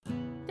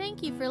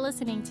Thank you for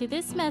listening to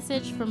this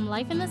message from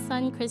Life in the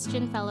Sun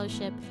Christian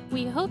Fellowship.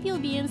 We hope you'll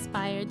be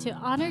inspired to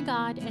honor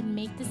God and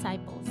make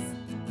disciples.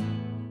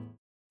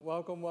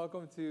 Welcome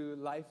to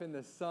Life in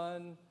the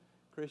Sun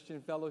Christian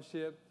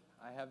Fellowship.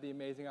 I have the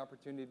amazing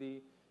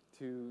opportunity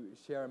to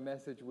share a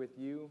message with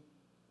you.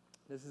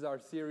 This is our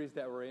series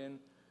that we're in.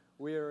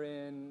 We are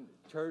in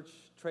Church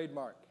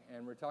Trademark,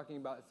 and we're talking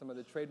about some of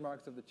the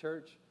trademarks of the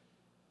church.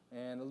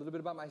 And a little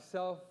bit about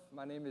myself.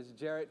 My name is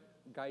Jarrett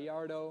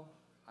Gallardo.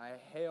 I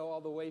hail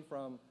all the way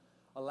from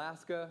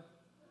Alaska.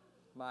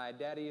 My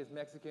daddy is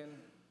Mexican.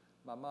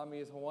 My mommy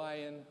is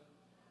Hawaiian.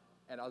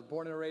 And I was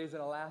born and raised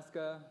in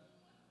Alaska.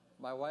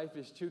 My wife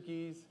is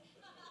Chukis.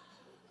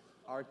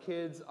 Our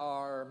kids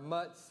are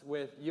mutts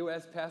with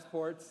U.S.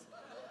 passports.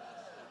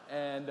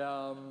 And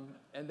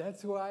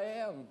that's who I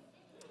am.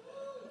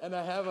 And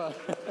I have a...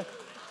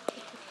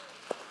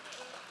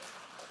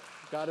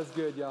 God is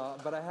good, y'all.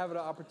 But I have an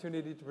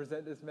opportunity to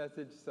present this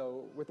message.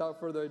 So without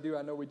further ado,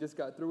 I know we just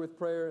got through with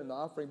prayer and the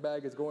offering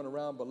bag is going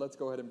around, but let's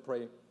go ahead and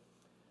pray.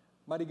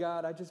 Mighty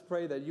God, I just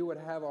pray that you would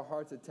have our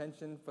heart's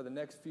attention for the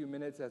next few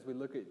minutes as we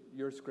look at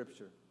your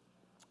scripture.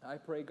 I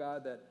pray,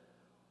 God, that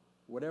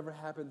whatever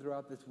happened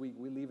throughout this week,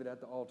 we leave it at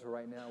the altar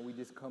right now. We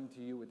just come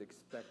to you with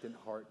expectant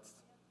hearts.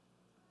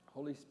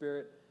 Holy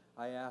Spirit,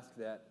 I ask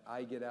that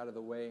I get out of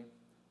the way,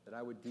 that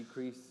I would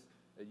decrease,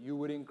 that you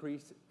would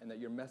increase, and that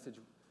your message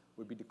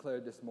would be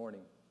declared this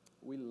morning.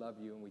 We love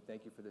you, and we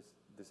thank you for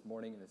this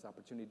morning and this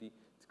opportunity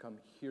to come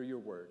hear your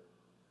word.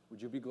 Would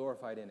you be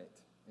glorified in it?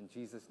 In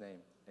Jesus' name,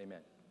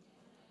 amen.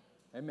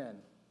 Amen.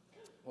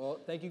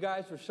 Well, thank you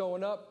guys for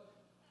showing up,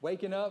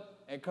 waking up,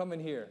 and coming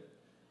here.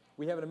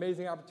 We have an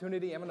amazing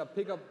opportunity. I'm going to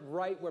pick up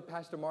right where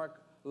Pastor Mark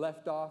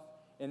left off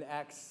in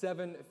Acts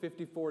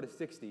 7:54 to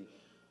 60.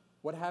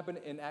 What happened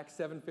in Acts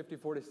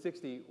 7:54 to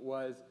 60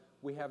 was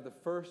we have the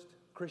first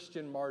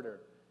Christian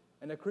martyr.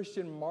 And a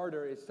Christian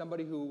martyr is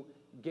somebody who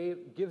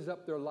gives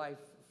up their life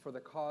for the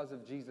cause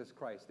of Jesus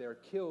Christ. They are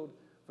killed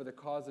for the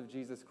cause of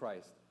Jesus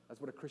Christ.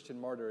 That's what a Christian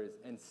martyr is.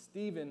 And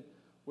Stephen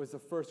was the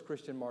first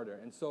Christian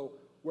martyr. And so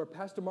where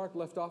Pastor Mark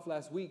left off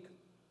last week,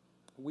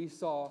 we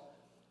saw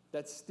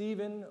that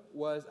Stephen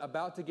was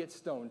about to get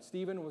stoned.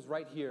 Stephen was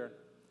right here.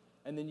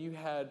 And then you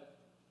had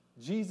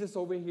Jesus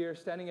over here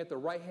standing at the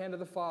right hand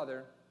of the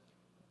Father.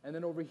 And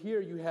then over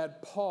here you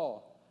had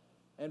Paul.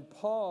 And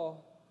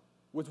Paul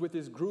was with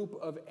this group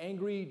of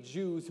angry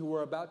Jews who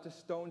were about to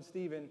stone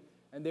Stephen,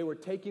 and they were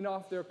taking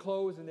off their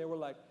clothes, and they were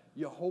like,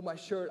 "You hold my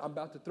shirt, I'm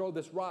about to throw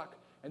this rock."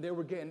 And they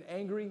were getting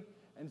angry,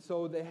 and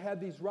so they had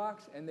these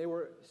rocks, and they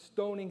were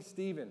stoning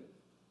Stephen.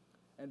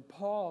 And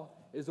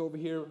Paul is over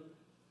here.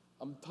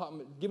 I'm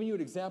giving you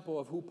an example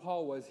of who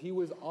Paul was. He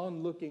was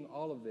onlooking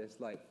all of this,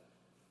 like,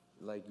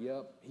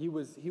 yep. He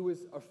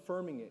was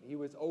affirming it. He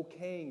was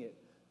okaying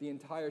it the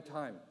entire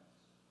time.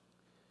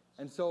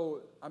 And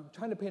so I'm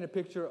trying to paint a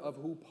picture of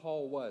who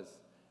Paul was.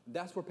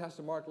 That's where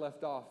Pastor Mark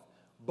left off.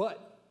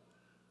 But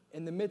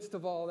in the midst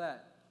of all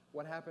that,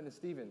 what happened to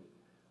Stephen?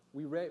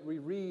 We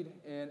read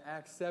in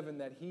Acts 7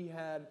 that he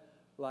had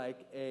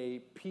like a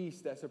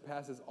peace that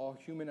surpasses all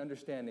human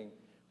understanding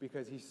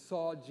because he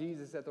saw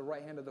Jesus at the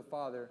right hand of the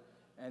Father,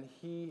 and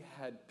he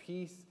had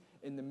peace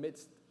in the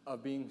midst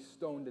of being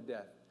stoned to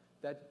death.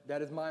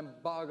 That is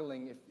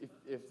mind-boggling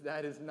if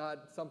that is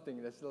not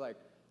something that's like,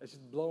 it's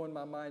just blowing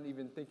my mind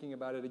even thinking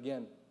about it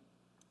again.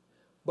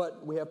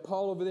 But we have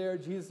Paul over there,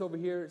 Jesus over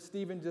here,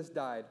 Stephen just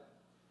died.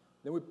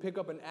 Then we pick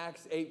up in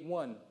Acts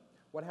 8:1.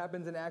 What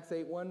happens in Acts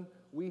 8:1?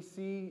 We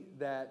see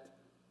that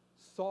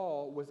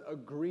Saul was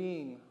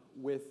agreeing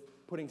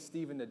with putting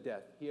Stephen to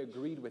death. He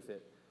agreed with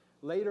it.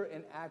 Later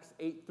in Acts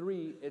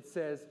 8:3, it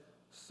says,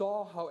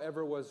 Saul,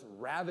 however, was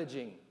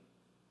ravaging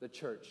the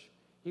church.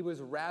 He was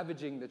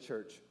ravaging the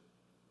church.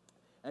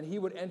 And he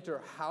would enter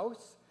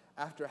house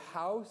after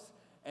house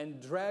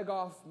and drag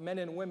off men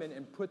and women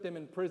and put them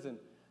in prison.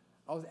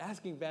 I was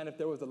asking Van if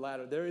there was a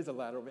ladder. There is a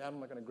ladder. I'm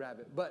not going to grab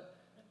it.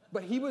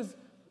 But he was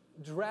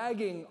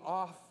dragging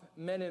off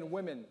men and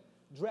women,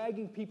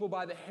 dragging people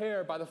by the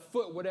hair, by the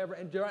foot, whatever,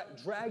 and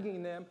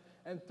dragging them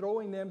and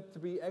throwing them to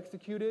be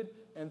executed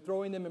and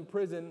throwing them in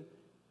prison.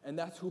 And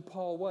that's who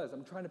Paul was.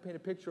 I'm trying to paint a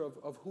picture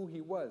of who he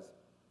was.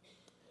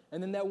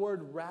 And then that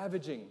word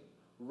ravaging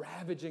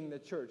the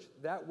church.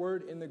 That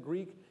word in the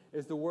Greek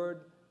is the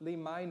word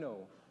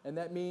limaino. And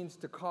that means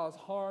to cause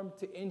harm,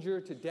 to injure,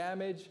 to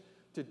damage,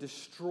 to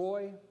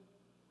destroy.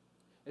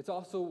 It's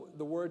also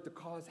the word to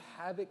cause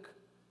havoc.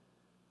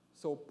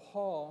 So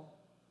Paul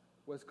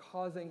was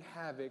causing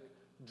havoc,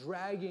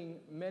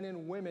 dragging men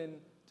and women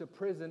to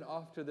prison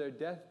off to their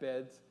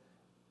deathbeds.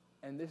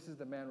 And this is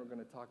the man we're going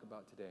to talk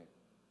about today.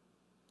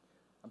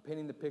 I'm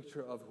painting the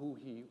picture of who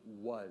he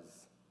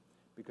was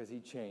because he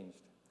changed.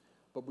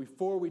 But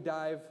before we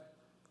dive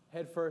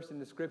headfirst in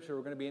the scripture,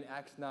 we're going to be in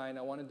Acts 9.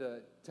 I wanted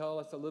to tell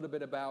us a little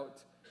bit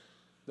about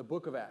the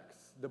book of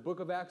Acts. The book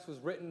of Acts was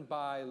written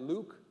by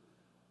Luke,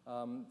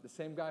 the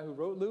same guy who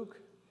wrote Luke.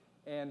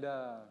 And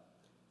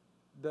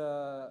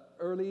the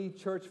early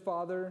church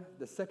father,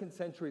 the 2nd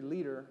century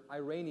leader,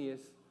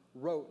 Irenaeus,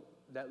 wrote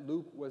that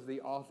Luke was the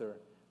author.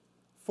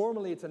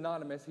 Formally, it's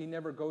anonymous. He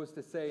never goes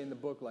to say in the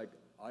book, like,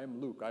 I am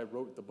Luke, I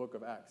wrote the book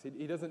of Acts.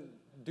 He doesn't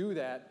do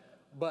that,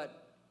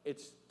 but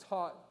it's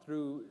taught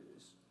through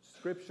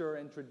scripture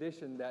and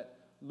tradition that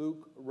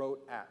Luke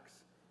wrote Acts.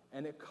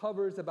 And it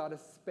covers about a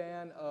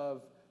span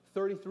of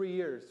 33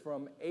 years,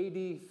 from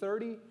AD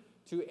 30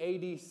 to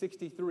AD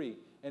 63.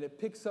 And it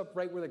picks up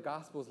right where the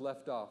Gospels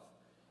left off.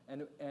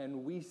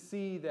 And we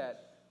see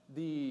that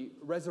the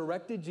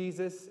resurrected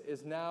Jesus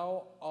is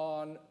now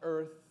on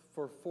earth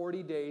for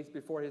 40 days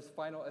before his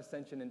final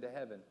ascension into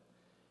heaven.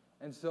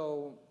 And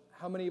so,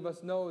 how many of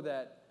us know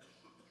that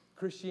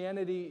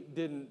Christianity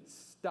didn't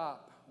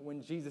stop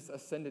when Jesus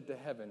ascended to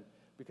heaven?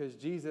 Because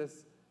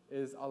Jesus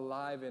is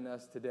alive in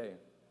us today.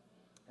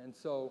 And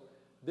so,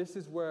 this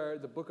is where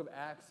the book of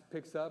Acts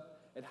picks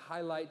up. It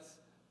highlights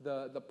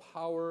the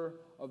power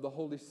of the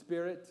Holy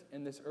Spirit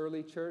in this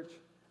early church.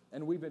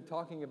 And we've been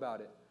talking about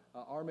it.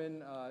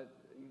 Armin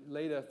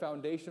laid a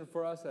foundation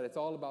for us that it's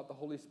all about the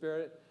Holy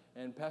Spirit.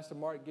 And Pastor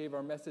Mark gave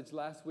our message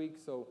last week.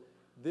 So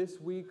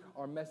this week,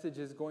 our message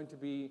is going to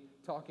be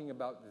talking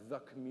about the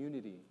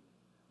community.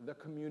 The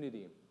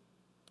community.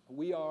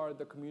 We are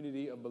the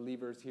community of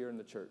believers here in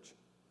the church.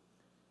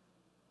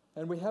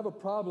 And we have a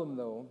problem,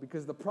 though,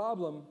 because the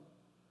problem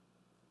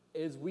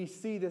is we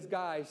see this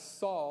guy,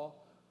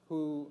 Saul,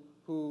 who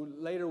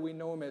later we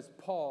know him as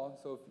Paul.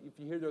 So if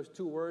you hear those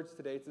two words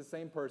today, it's the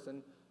same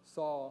person,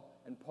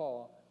 Saul and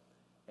Paul.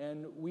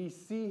 And we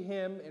see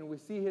him, and we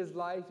see his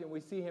life, and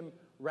we see him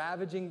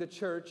ravaging the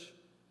church,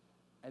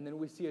 and then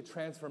we see a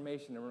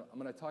transformation. And I'm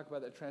going to talk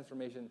about that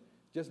transformation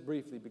just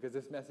briefly, because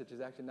this message is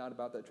actually not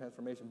about that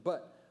transformation.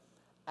 But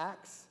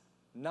Acts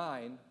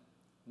 9,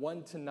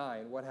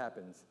 1-9, what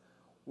happens?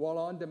 While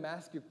on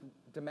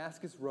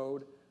Damascus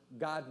Road,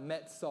 God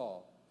met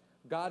Saul.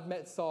 God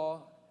met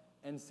Saul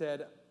and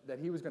said that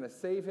he was going to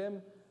save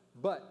him,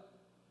 but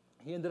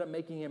he ended up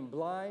making him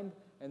blind,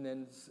 and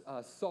then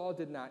Saul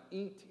did not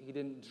eat, he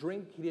didn't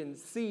drink, he didn't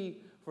see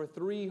for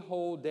 3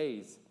 whole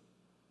days.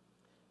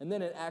 And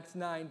then in Acts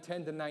 9,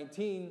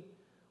 10-19,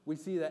 we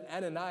see that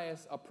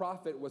Ananias, a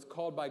prophet, was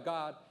called by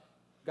God.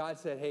 God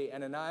said, hey,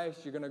 Ananias,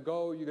 you're going to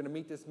go, you're going to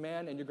meet this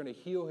man, and you're going to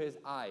heal his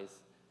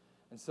eyes.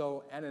 And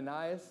so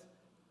Ananias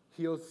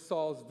heals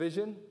Saul's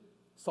vision.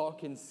 Saul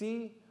can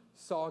see,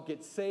 Saul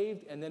gets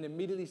saved, and then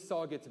immediately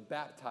Saul gets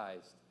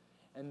baptized.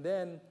 And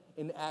then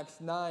in Acts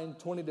 9,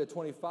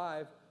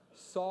 20-25,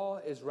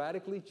 Saul is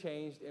radically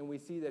changed, and we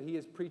see that he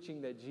is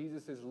preaching that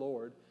Jesus is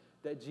Lord,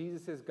 that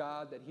Jesus is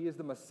God, that he is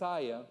the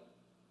Messiah.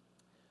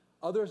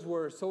 Others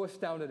were so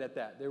astounded at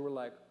that. They were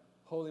like,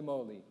 holy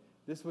moly,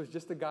 this was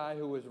just a guy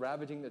who was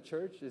ravaging the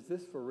church? Is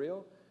this for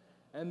real?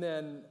 And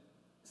then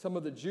some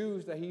of the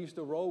Jews that he used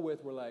to roll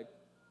with were like,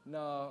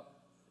 no,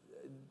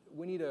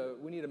 we need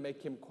to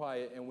make him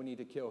quiet, and we need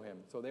to kill him.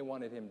 So they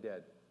wanted him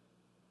dead.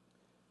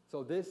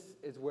 So this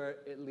is where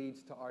it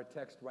leads to our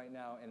text right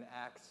now in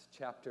Acts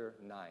chapter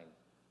 9.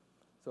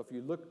 So if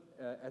you look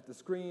at the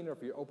screen, or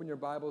if you open your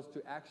Bibles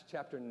to Acts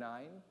chapter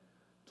 9,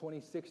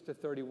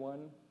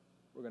 26-31,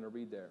 we're going to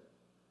read there.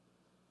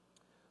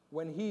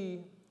 When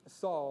he,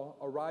 Saul,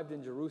 arrived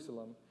in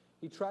Jerusalem,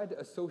 he tried to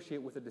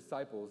associate with the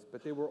disciples,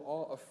 but they were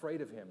all afraid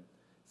of him,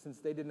 since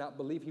they did not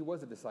believe he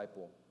was a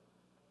disciple.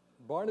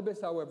 Barnabas,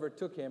 however,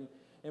 took him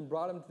and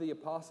brought him to the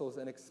apostles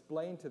and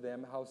explained to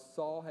them how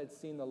Saul had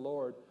seen the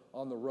Lord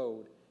on the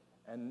road,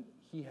 and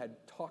he had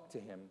talked to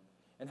him,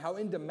 and how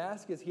in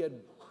Damascus he had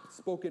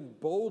spoken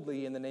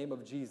boldly in the name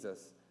of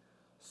Jesus.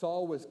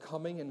 Saul was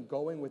coming and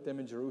going with them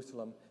in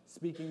Jerusalem,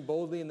 speaking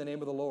boldly in the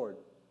name of the Lord.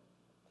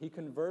 He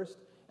conversed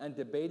and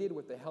debated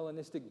with the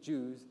Hellenistic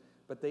Jews,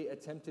 but they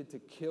attempted to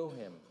kill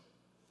him.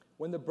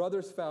 When the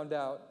brothers found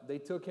out, they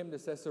took him to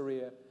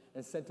Caesarea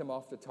and sent him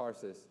off to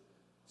Tarsus.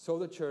 So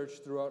the church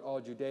throughout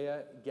all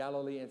Judea,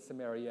 Galilee, and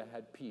Samaria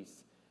had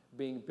peace,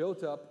 being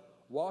built up,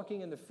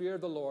 walking in the fear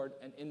of the Lord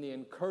and in the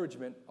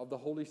encouragement of the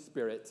Holy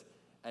Spirit,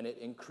 and it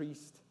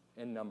increased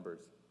in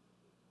numbers.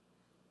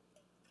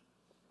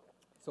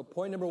 So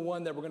point number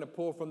 1 that we're going to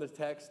pull from this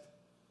text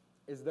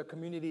is the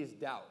community's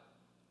doubt.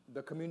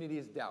 The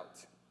community's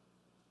doubt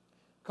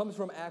comes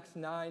from Acts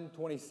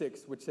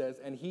 9:26, which says,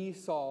 and he,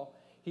 Saul,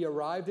 he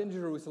arrived in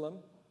Jerusalem.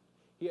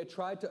 He had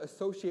tried to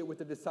associate with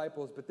the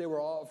disciples, but they were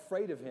all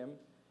afraid of him,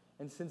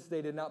 and since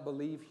they did not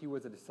believe he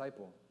was a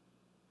disciple.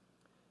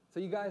 So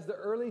you guys, the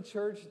early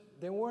church,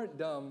 they weren't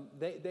dumb.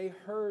 They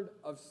heard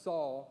of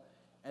Saul,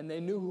 and they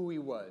knew who he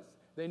was.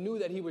 They knew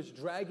that he was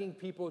dragging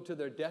people to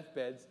their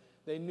deathbeds.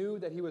 They knew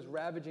that he was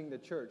ravaging the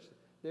church.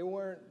 They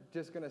weren't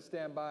just going to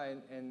stand by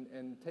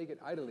and take it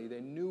idly. They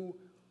knew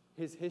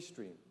his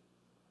history.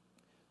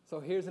 So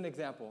here's an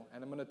example,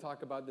 and I'm going to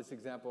talk about this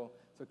example,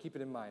 so keep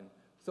it in mind.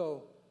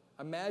 So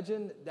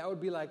imagine that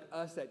would be like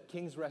us at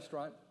King's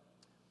Restaurant.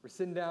 We're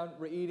sitting down,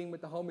 we're eating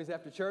with the homies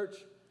after church,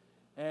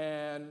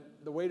 and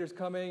the waiter's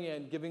coming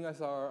and giving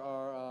us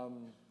our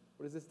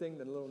what is this thing,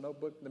 the little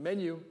notebook, the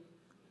menu,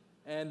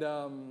 and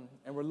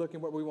we're looking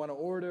what we want to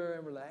order,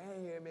 and we're like,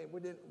 hey, man,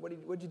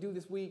 what'd you do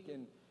this week?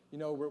 And, you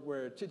know,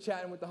 we're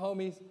chit-chatting with the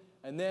homies,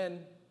 and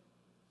then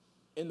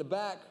in the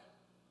back,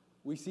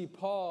 we see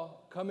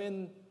Paul come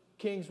in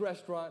King's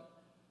Restaurant.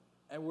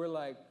 And we're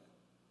like,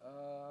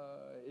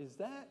 is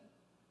that?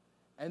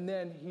 And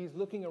then he's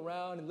looking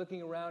around,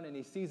 and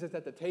he sees us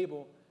at the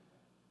table,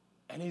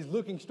 and he's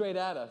looking straight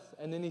at us.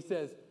 And then he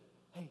says,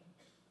 hey,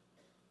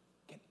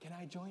 can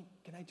I join?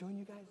 Can I join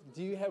you guys?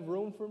 Do you have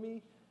room for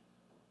me?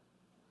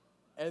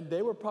 And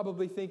they were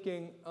probably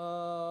thinking,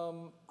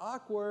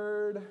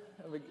 awkward.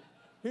 I mean,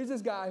 here's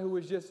this guy who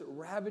was just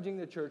ravaging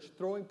the church,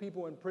 throwing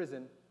people in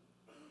prison,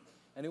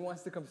 and he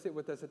wants to come sit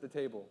with us at the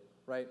table,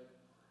 right?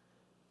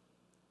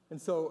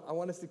 And so I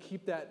want us to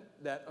keep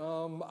that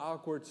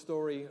awkward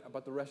story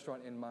about the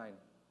restaurant in mind.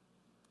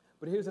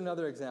 But here's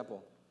another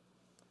example.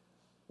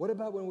 What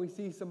about when we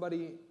see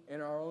somebody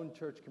in our own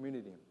church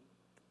community?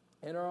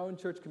 In our own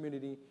church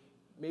community,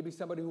 maybe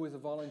somebody who is a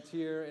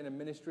volunteer in a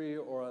ministry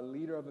or a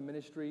leader of a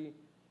ministry,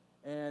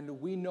 and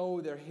we know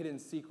their hidden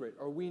secret,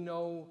 or we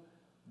know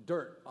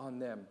dirt on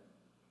them.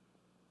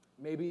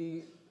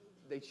 Maybe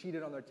they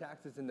cheated on their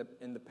taxes in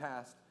the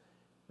past.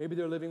 Maybe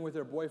they're living with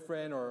their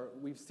boyfriend, or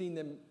we've seen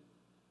them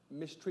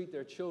mistreat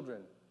their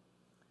children.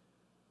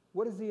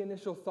 What is the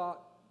initial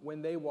thought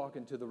when they walk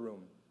into the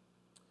room?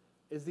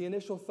 Is the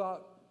initial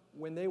thought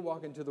when they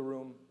walk into the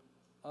room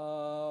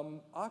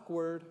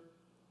awkward,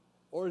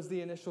 or is the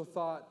initial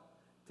thought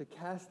to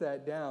cast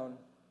that down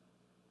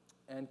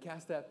and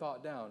cast that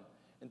thought down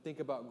and think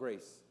about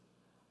grace?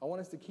 I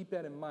want us to keep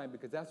that in mind,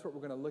 because that's what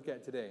we're going to look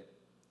at today.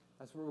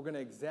 That's what we're going to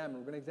examine.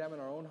 We're going to examine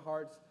our own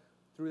hearts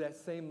through that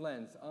same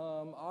lens.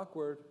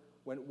 Awkward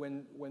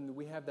when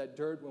we have that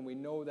dirt, when we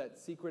know that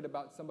secret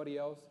about somebody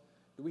else.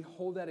 Do we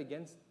hold that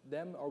against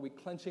them? Are we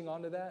clenching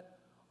onto that?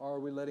 Or are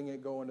we letting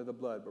it go into the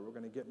blood? But we're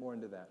going to get more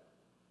into that.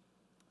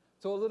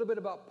 So a little bit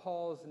about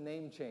Paul's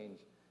name change,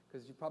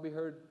 because you probably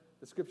heard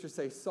the scripture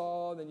say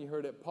Saul, then you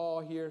heard it Paul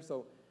here.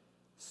 So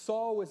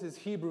Saul was his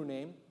Hebrew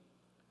name.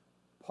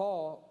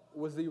 Paul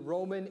was the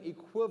Roman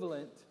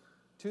equivalent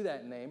to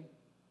that name.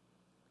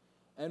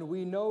 And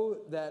we know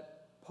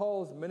that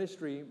Paul's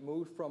ministry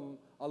moved from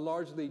a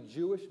largely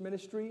Jewish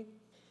ministry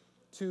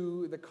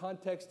to the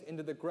context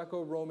into the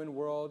Greco-Roman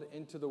world,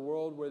 into the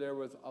world where there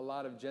was a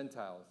lot of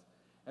Gentiles.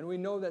 And we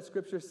know that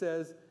Scripture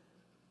says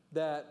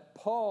that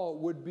Paul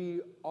would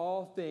be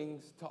all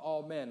things to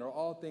all men, or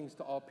all things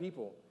to all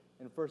people,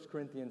 in 1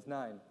 Corinthians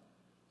 9.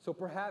 So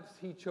perhaps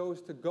he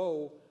chose to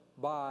go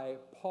by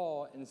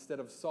Paul instead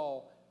of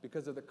Saul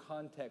because of the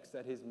context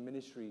that his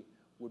ministry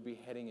would be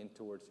heading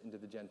into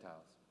the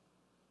Gentiles.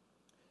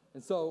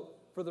 And so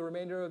for the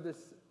remainder of this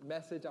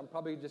message, I'm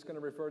probably just going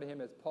to refer to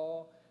him as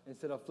Paul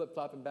instead of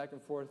flip-flopping back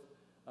and forth.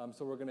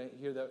 So we're going to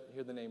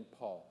hear the name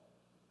Paul.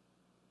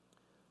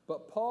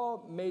 But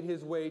Paul made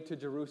his way to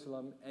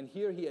Jerusalem, and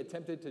here he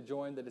attempted to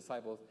join the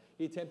disciples.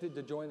 He attempted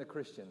to join the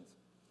Christians.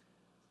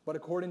 But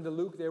according to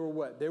Luke, they were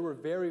what? They were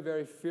very,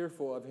 very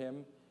fearful of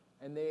him,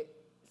 and they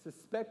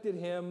suspected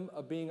him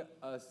of being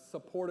a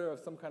supporter of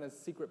some kind of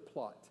secret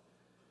plot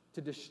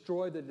to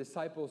destroy the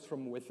disciples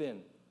from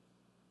within.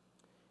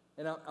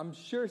 And I'm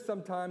sure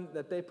sometime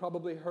that they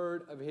probably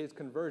heard of his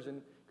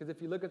conversion, because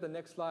if you look at the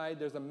next slide,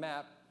 there's a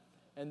map,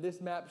 and this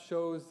map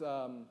shows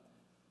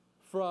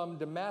from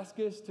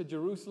Damascus to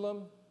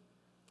Jerusalem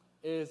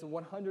is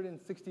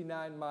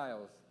 169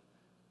 miles.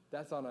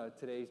 That's on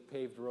today's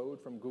paved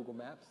road from Google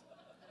Maps.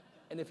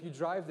 And if you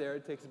drive there,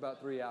 it takes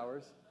about 3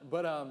 hours.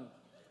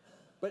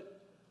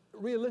 But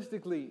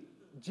realistically,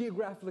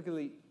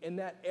 geographically, in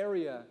that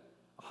area,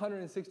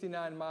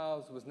 169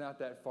 miles was not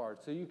that far.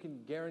 So you can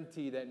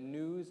guarantee that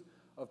news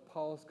of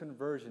Paul's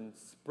conversion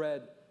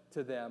spread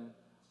to them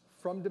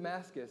from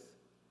Damascus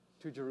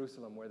to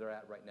Jerusalem, where they're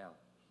at right now.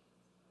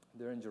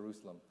 They're in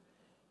Jerusalem.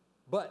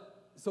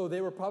 But, so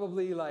they were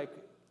probably like,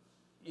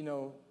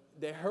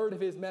 they heard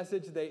of his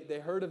message, they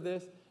heard of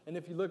this, and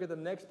if you look at the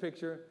next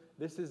picture,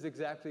 this is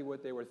exactly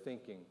what they were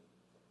thinking.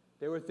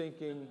 They were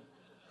thinking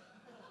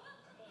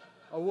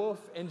a wolf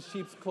in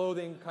sheep's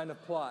clothing kind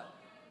of plot.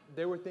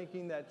 They were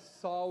thinking that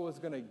Saul was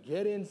going to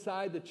get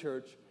inside the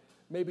church,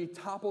 maybe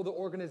topple the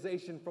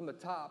organization from the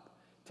top,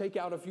 take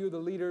out a few of the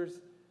leaders,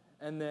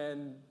 and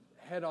then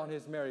head on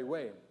his merry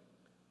way.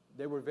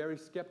 They were very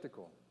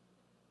skeptical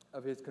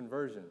of his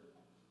conversion.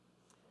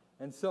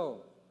 And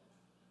so,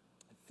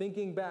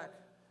 thinking back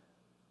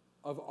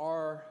of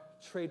our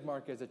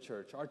trademark as a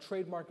church, our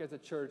trademark as a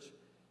church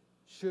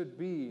should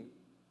be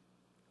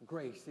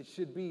grace. It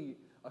should be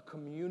a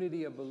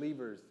community of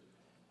believers.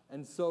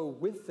 And so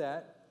with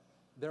that,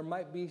 there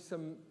might be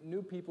some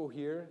new people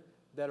here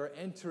that are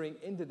entering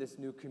into this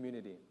new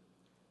community.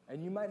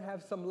 And you might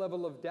have some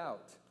level of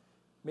doubt.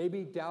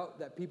 Maybe doubt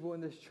that people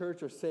in this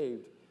church are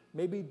saved.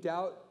 Maybe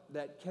doubt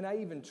that, can I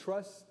even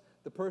trust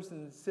the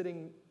person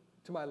sitting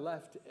to my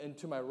left and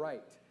to my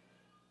right?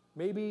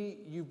 Maybe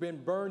you've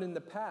been burned in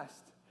the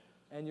past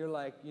and you're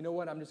like, you know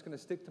what, I'm just going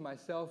to stick to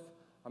myself.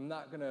 I'm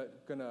not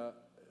going to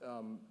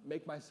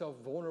make myself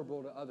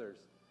vulnerable to others.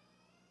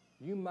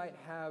 You might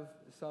have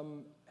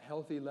some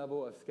healthy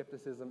level of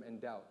skepticism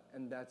and doubt,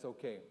 and that's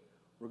okay.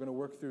 We're going to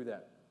work through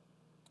that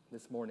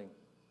this morning.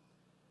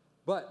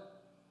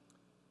 But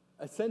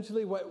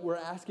essentially what we're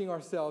asking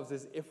ourselves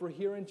is, if we're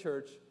here in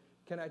church,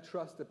 can I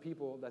trust the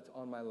people that's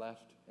on my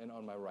left and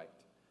on my right?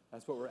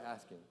 That's what we're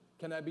asking.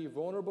 Can I be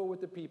vulnerable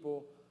with the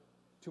people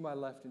to my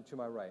left and to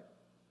my right?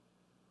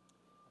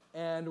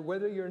 And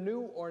whether you're new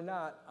or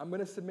not, I'm going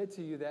to submit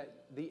to you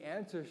that the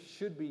answer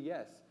should be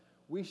yes.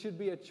 We should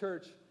be a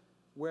church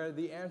where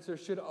the answer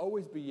should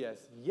always be yes.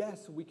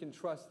 Yes, we can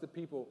trust the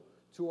people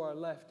to our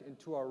left and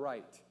to our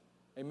right.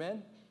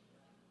 Amen?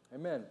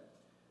 Amen.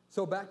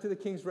 So back to the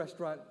King's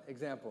Restaurant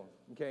example,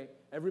 okay?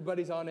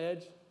 Everybody's on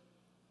edge.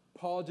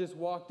 Paul just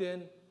walked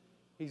in.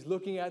 He's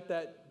looking at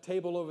that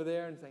table over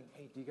there and saying,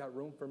 hey, do you got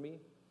room for me?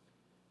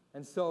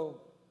 And so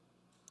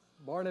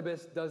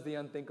Barnabas does the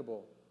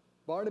unthinkable.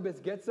 Barnabas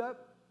gets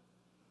up.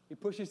 He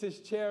pushes his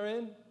chair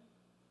in.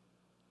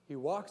 He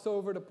walks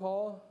over to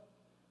Paul.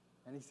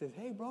 And he says,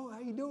 hey, bro, how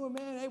you doing,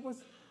 man? Hey,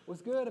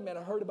 what's good? Man,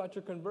 I heard about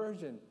your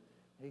conversion.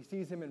 And he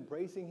sees him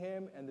embracing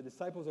him. And the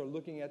disciples are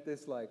looking at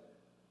this like,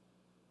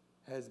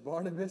 has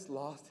Barnabas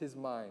lost his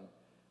mind?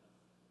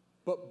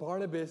 But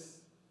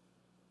Barnabas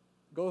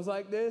goes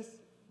like this,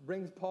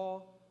 brings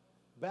Paul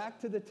back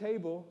to the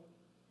table.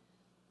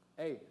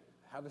 Hey,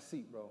 have a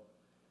seat, bro.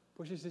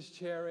 Pushes his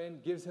chair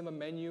in, gives him a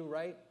menu,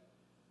 right?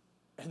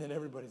 And then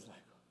everybody's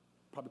like,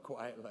 probably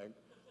quiet, like,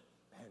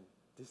 man,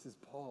 this is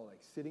Paul, like,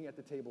 sitting at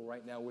the table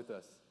right now with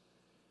us.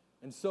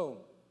 And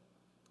so,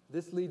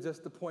 this leads us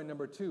to point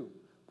number 2.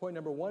 Point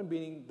number 1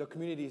 being the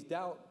community's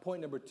doubt.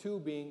 Point number 2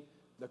 being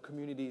the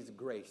community's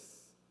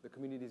grace. The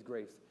community's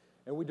grace.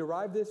 And we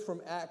derive this from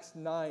Acts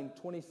 9,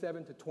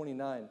 27 to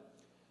 29.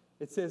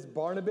 It says,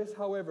 Barnabas,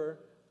 however,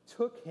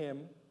 took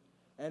him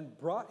and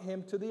brought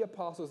him to the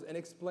apostles and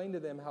explained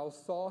to them how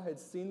Saul had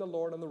seen the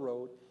Lord on the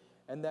road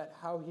and that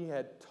how he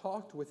had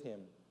talked with him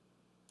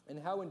and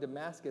how in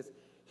Damascus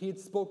he had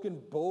spoken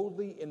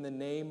boldly in the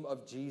name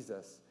of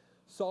Jesus.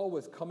 Saul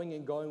was coming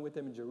and going with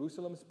him in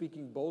Jerusalem,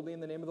 speaking boldly in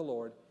the name of the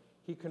Lord.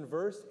 He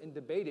conversed and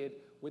debated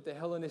with the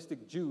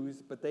Hellenistic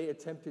Jews, but they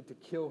attempted to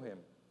kill him.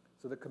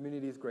 So the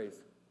community's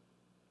grace.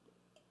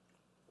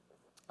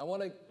 I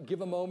want to give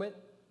a moment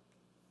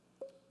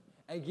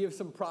and give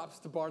some props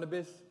to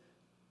Barnabas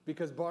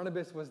because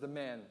Barnabas was the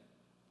man.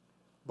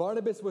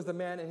 Barnabas was the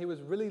man, and he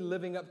was really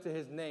living up to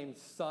his name,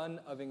 son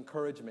of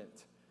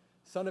encouragement.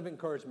 Son of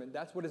encouragement.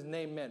 That's what his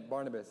name meant,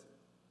 Barnabas.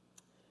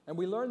 And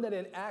we learned that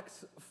in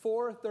Acts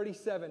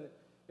 4:37,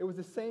 it was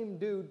the same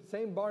dude,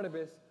 same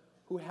Barnabas,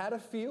 who had a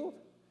field,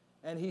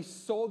 and he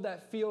sold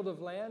that field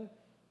of land,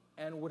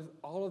 and with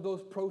all of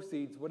those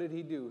proceeds, what did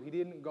he do? He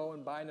didn't go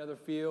and buy another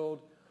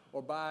field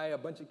or buy a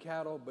bunch of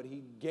cattle, but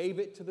he gave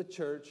it to the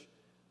church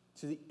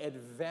to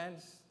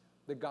advance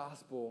the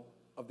gospel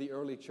of the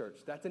early church.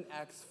 That's in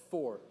Acts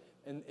 4.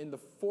 And in the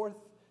 4th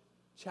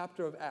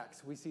chapter of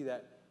Acts, we see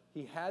that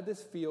he had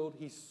this field,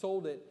 he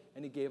sold it,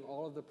 and he gave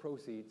all of the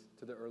proceeds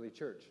to the early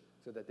church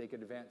so that they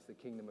could advance the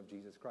kingdom of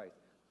Jesus Christ.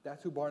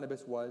 That's who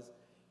Barnabas was.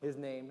 His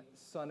name,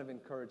 son of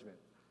encouragement.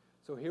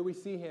 So here we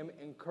see him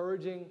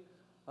encouraging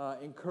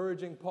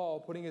Paul,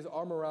 putting his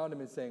arm around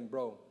him and saying,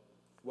 bro,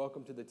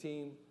 welcome to the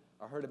team.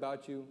 I heard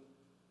about you,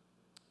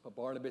 but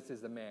Barnabas is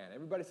the man.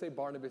 Everybody say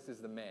Barnabas is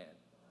the man.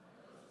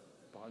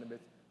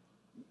 Barnabas.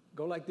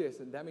 Go like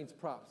this, and that means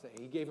props.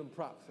 He gave him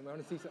props. I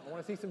want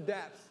to see some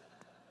daps.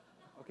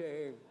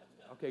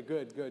 Okay,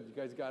 good. You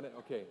guys got it?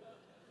 Okay.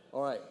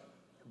 All right.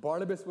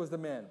 Barnabas was the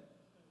man.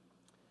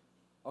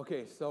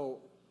 Okay, so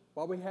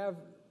while we have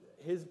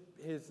his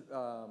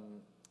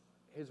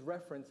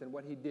reference and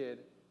what he did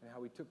and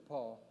how he took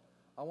Paul,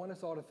 I want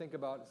us all to think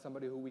about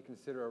somebody who we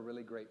consider a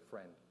really great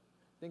friend.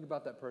 Think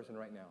about that person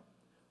right now.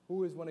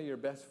 Who is one of your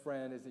best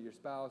friends? Is it your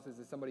spouse? Is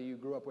it somebody you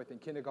grew up with in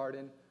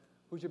kindergarten?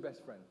 Who's your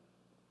best friend?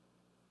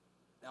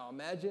 Now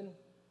imagine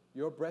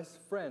your best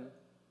friend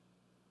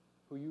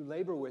who you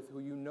labor with, who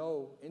you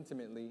know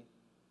intimately,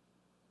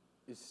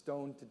 is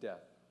stoned to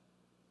death.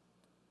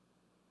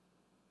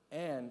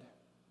 And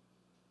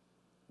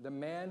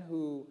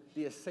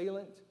the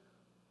assailant,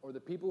 or the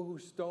people who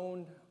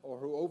stoned or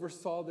who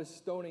oversaw this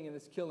stoning and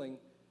this killing,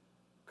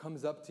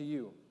 comes up to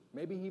you.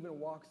 Maybe he even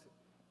walks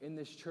in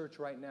this church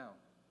right now.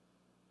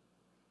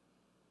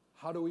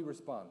 How do we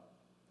respond?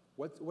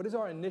 What is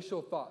our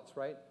initial thoughts,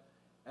 right?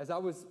 As I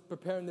was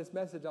preparing this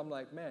message, I'm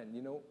like, man,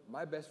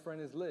 my best friend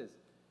is Liz.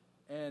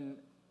 And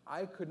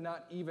I could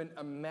not even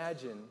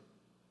imagine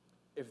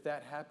if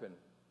that happened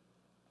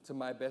to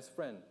my best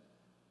friend.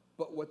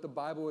 But what the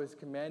Bible is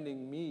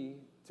commanding me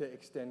to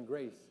extend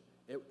grace,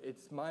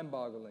 it's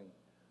mind-boggling.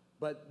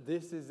 But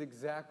this is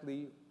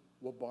exactly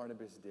what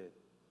Barnabas did,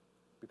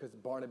 because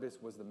Barnabas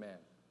was the man.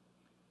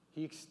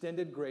 He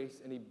extended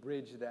grace and he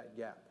bridged that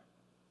gap.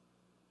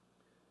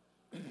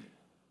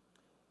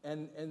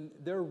 And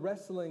they're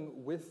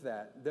wrestling with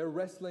that. They're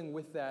wrestling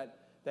with that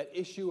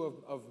issue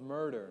of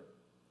murder.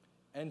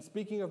 And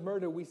speaking of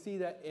murder, we see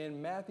that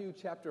in Matthew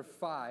chapter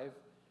 5,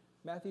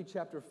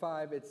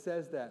 it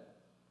says that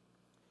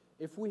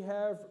if we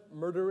have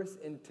murderous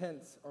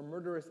intents or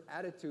murderous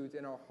attitudes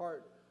in our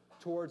heart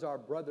towards our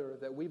brother,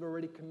 that we've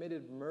already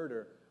committed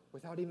murder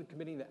without even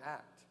committing the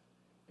act,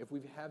 if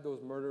we've had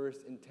those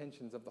murderous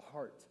intentions of the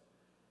heart.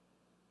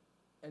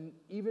 And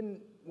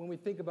even when we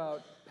think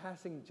about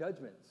passing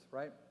judgments,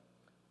 right?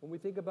 when we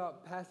think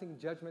about passing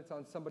judgments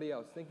on somebody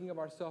else, thinking of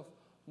ourselves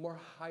more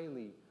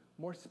highly,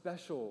 more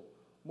special,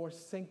 more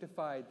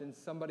sanctified than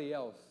somebody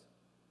else,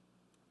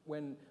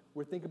 when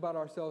we think about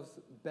ourselves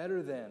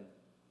better than,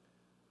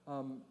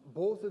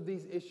 both of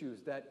these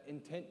issues, that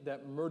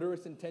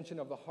murderous intention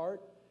of the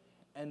heart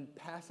and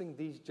passing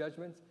these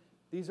judgments,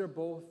 these are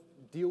both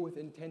deal with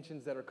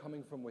intentions that are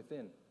coming from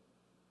within.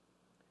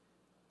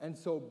 And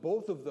so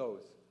both of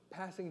those,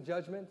 passing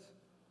judgments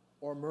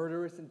or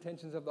murderous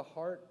intentions of the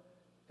heart,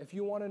 if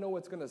you want to know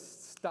what's going to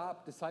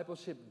stop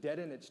discipleship dead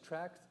in its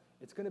tracks,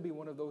 it's going to be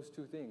one of those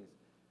two things,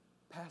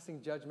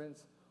 passing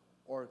judgments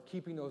or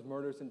keeping those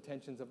murderous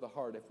intentions of the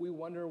heart. If we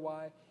wonder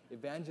why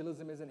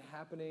evangelism isn't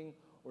happening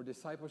or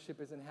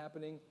discipleship isn't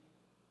happening,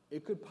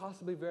 it could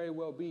possibly very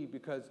well be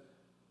because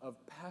of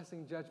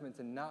passing judgments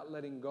and not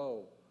letting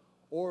go,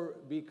 or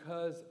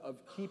because of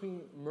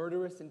keeping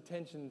murderous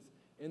intentions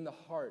in the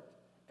heart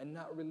and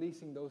not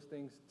releasing those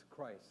things to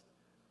Christ.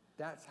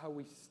 That's how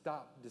we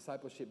stop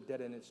discipleship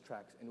dead in its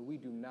tracks, and we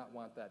do not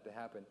want that to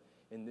happen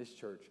in this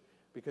church,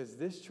 because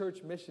this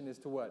church mission is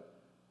to what?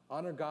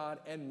 Honor God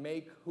and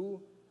make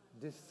who?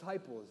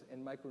 Disciples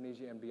in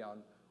Micronesia and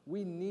beyond.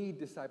 We need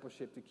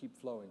discipleship to keep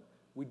flowing.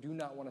 We do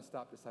not want to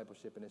stop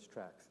discipleship in its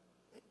tracks.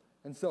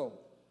 And so,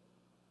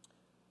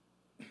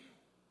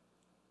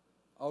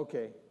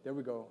 okay, there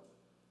we go.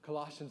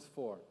 Colossians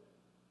 4.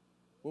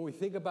 When we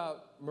think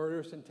about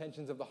murderous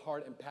intentions of the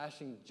heart and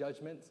passing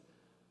judgments,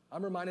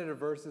 I'm reminded of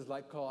verses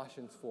like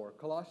Colossians 4.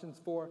 Colossians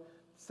 4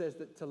 says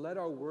that to let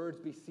our words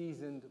be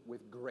seasoned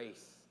with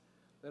grace.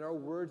 Let our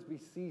words be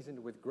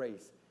seasoned with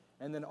grace.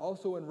 And then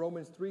also in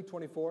Romans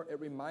 3:24, it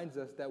reminds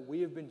us that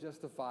we have been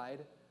justified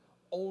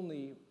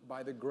only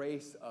by the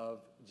grace of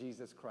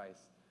Jesus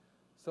Christ.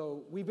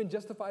 So we've been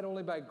justified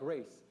only by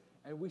grace,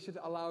 and we should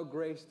allow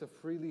grace to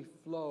freely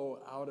flow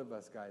out of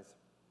us, guys.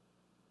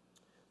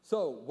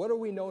 So what are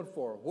we known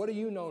for? What are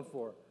you known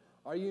for?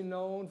 Are you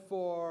known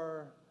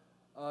for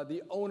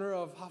the owner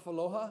of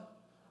Hafaloha?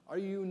 Are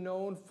you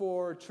known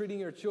for treating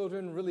your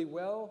children really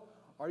well?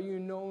 Are you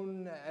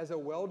known as a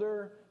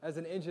welder, as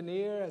an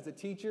engineer, as a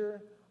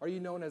teacher? Are you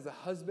known as a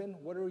husband?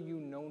 What are you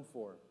known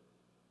for?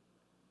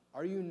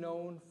 Are you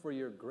known for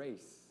your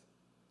grace?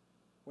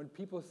 When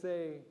people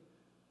say,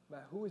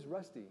 man, who is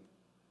Rusty?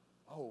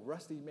 Oh,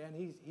 Rusty, man,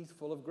 he's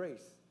full of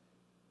grace.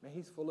 Man,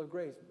 he's full of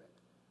grace.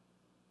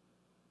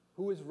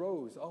 Who is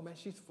Rose? Oh, man,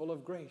 she's full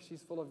of grace.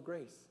 She's full of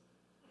grace.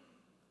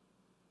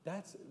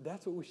 That's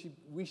what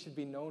we should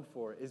be known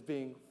for, is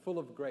being full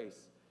of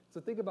grace. So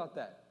think about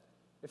that.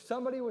 If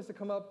somebody was to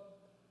come up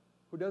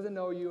who doesn't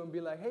know you and be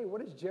like, hey,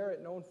 what is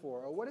Jarrett known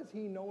for? Or what is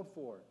he known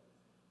for?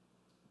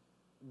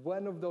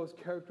 One of those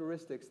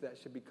characteristics that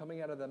should be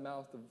coming out of the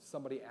mouth of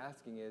somebody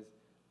asking is,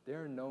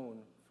 they're known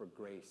for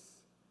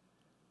grace.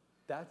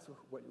 That's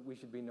what we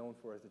should be known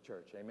for as a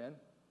church. Amen?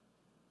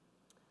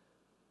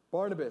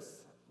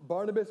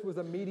 Barnabas was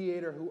a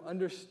mediator who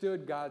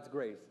understood God's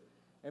grace.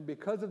 And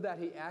because of that,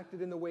 he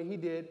acted in the way he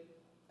did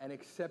and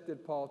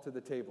accepted Paul to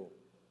the table.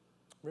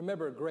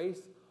 Remember,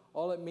 grace,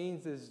 all it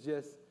means is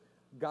just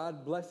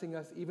God blessing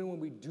us even when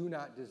we do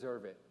not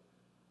deserve it.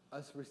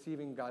 Us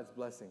receiving God's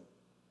blessing.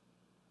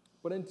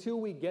 But until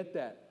we get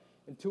that,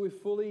 until we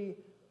fully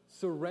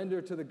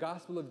surrender to the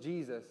gospel of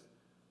Jesus,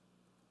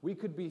 we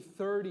could be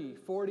 30,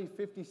 40,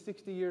 50,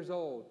 60 years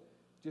old,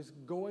 just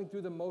going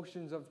through the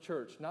motions of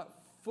church,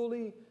 not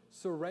fully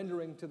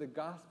surrendering to the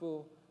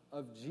gospel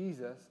of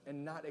Jesus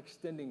and not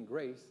extending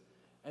grace.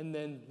 And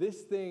then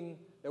this thing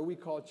that we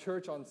call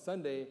church on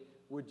Sunday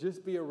would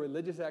just be a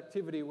religious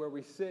activity where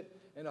we sit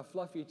in a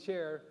fluffy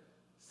chair,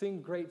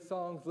 sing great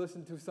songs,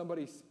 listen to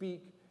somebody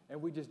speak,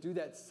 and we just do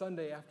that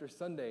Sunday after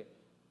Sunday.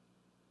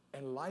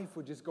 And life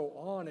would just go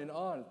on and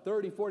on,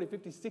 30, 40,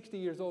 50, 60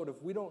 years old,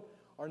 if we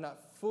are not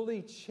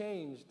fully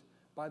changed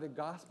by the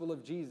gospel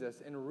of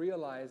Jesus and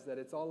realize that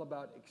it's all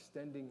about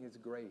extending his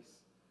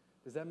grace.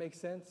 Does that make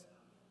sense?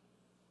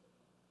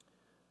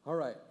 All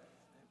right.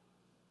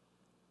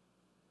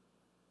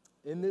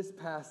 In this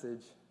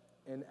passage,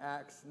 in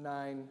Acts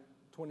 9,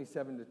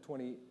 27 to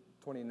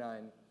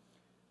 29,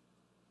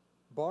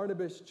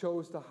 Barnabas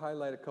chose to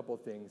highlight a couple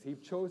things. He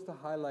chose to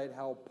highlight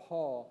how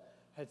Paul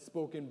had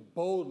spoken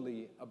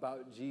boldly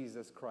about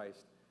Jesus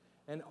Christ.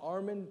 And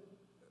Armin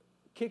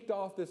kicked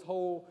off this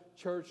whole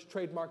church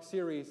trademark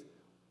series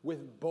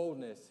with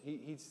boldness.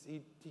 He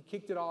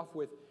kicked it off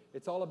with,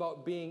 it's all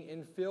about being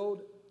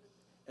infilled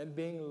and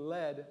being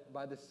led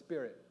by the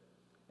Spirit.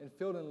 And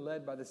filled and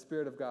led by the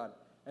Spirit of God.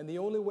 And the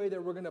only way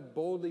that we're going to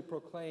boldly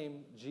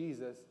proclaim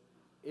Jesus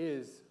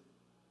is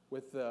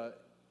with the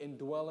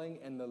indwelling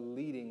and the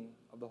leading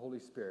of the Holy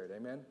Spirit.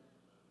 Amen?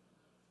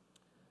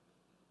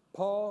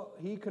 Paul,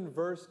 he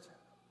conversed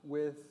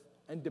with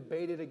and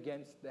debated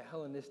against the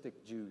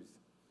Hellenistic Jews.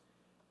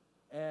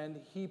 And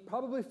he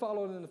probably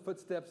followed in the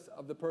footsteps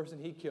of the person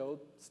he killed,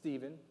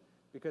 Stephen,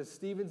 because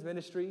Stephen's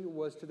ministry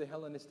was to the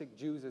Hellenistic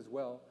Jews as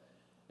well.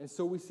 And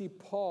so we see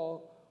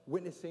Paul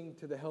witnessing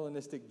to the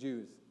Hellenistic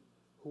Jews.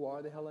 Who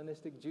are the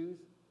Hellenistic Jews?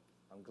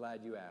 I'm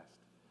glad you asked.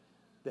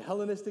 The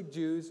Hellenistic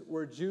Jews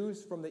were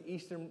Jews from the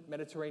Eastern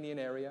Mediterranean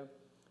area.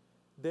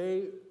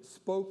 They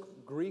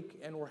spoke Greek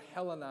and were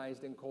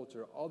Hellenized in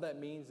culture. All that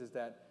means is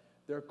that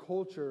their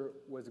culture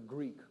was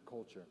Greek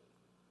culture.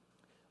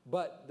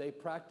 But they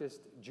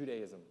practiced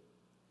Judaism.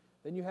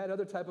 Then you had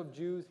other type of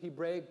Jews,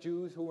 Hebraic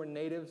Jews who were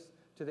natives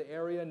to the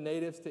area,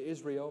 natives to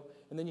Israel.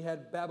 And then you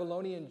had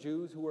Babylonian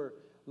Jews who were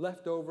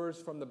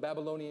leftovers from the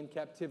Babylonian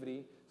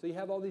captivity. So you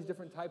have all these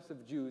different types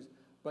of Jews.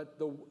 But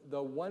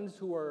the ones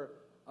who are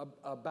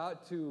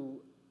about to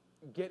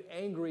get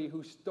angry,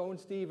 who stoned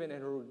Stephen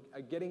and who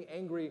are getting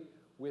angry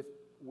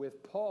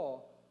with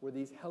Paul, were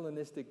these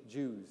Hellenistic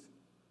Jews.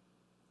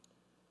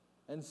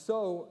 And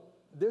so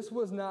this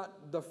was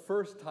not the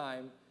first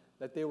time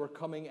that they were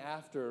coming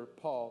after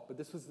Paul, but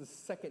this was the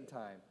second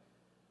time.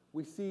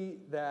 We see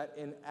that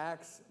in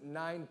Acts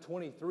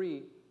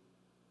 9:23,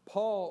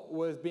 Paul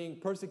was being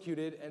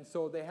persecuted, and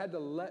so they had to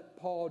let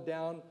Paul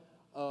down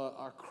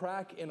a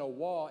crack in a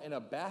wall in a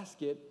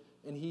basket,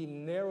 and he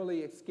narrowly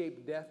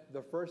escaped death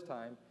the first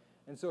time.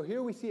 And so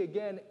here we see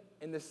again,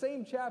 in the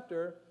same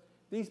chapter,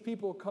 these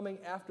people coming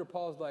after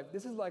Paul's life.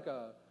 This is like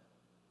a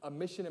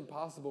Mission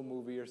Impossible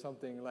movie or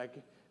something. Like,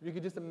 if you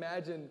could just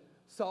imagine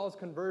Saul's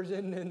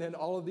conversion and then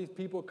all of these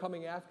people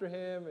coming after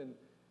him. And,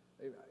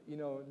 you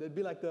know, they'd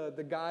be like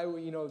the guy,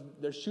 you know,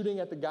 they're shooting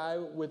at the guy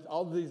with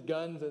all of these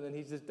guns and then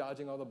he's just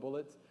dodging all the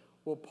bullets.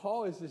 Well,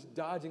 Paul is just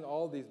dodging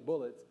all these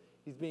bullets.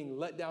 He's being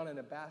let down in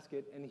a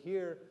basket. And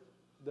here,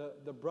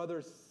 the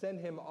brothers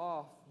send him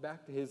off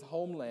back to his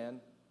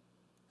homeland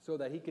so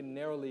that he can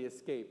narrowly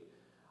escape.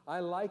 I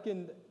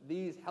likened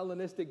these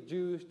Hellenistic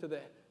Jews to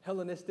the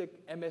Hellenistic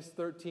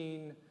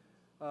MS-13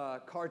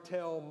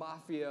 cartel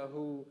mafia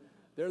who,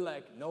 they're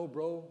like, no,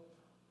 bro,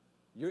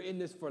 you're in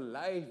this for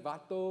life,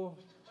 vato.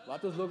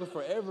 Vato's looking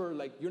forever.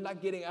 Like, you're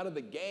not getting out of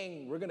the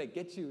gang. We're going to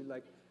get you.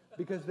 Like,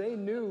 because they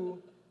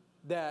knew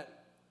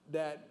that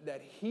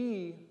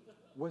he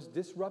was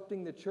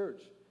disrupting the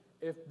church.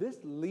 If this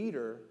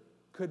leader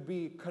could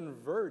be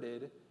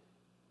converted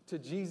to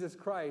Jesus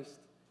Christ,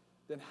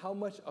 then how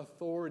much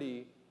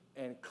authority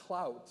and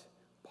clout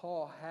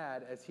Paul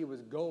had as he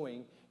was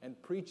going and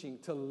preaching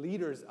to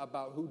leaders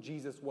about who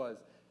Jesus was.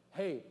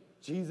 Hey,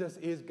 Jesus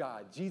is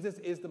God. Jesus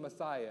is the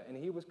Messiah. And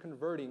he was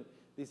converting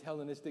these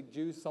Hellenistic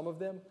Jews, some of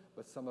them,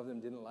 but some of them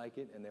didn't like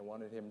it and they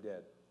wanted him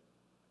dead.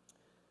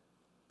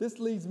 This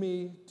leads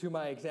me to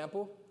my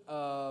example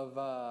of,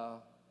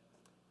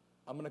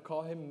 I'm going to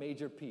call him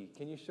Major P.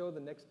 Can you show the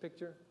next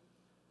picture?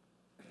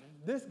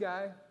 This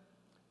guy,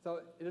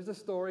 so there's a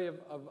story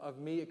of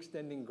me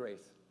extending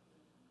grace.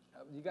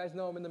 You guys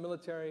know I'm in the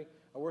military.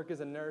 I work as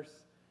a nurse.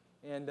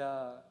 And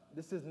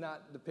this is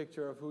not the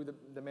picture of who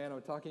the man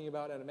I'm talking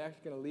about. And I'm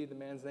actually going to leave the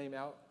man's name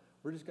out.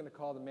 We're just going to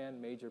call the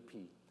man Major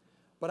P.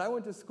 But I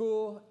went to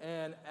school,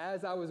 and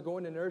as I was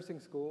going to nursing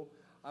school,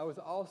 I was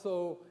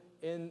also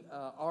in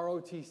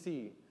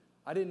ROTC.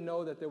 I didn't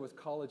know that there was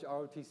college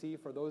ROTC.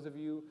 For those of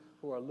you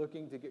who are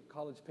looking to get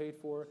college paid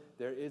for,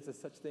 there is a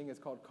such thing as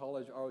called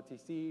college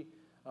ROTC.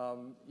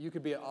 You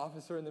could be an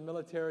officer in the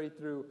military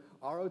through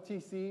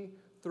ROTC,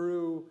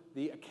 through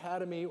the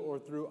academy, or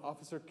through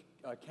officer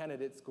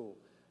candidate school.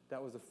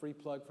 That was a free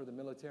plug for the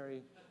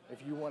military. If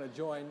you want to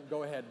join,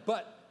 go ahead.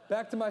 But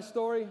back to my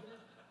story.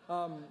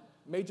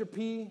 Major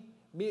P,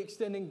 me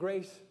extending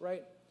grace,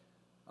 right?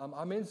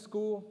 I'm in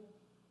school,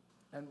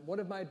 and one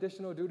of my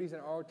additional duties in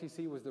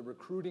ROTC was the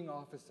recruiting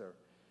officer.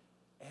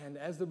 And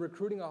as the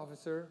recruiting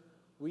officer,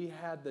 we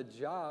had the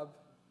job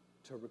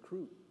to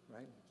recruit,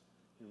 right?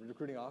 You're a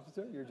recruiting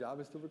officer, your job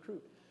is to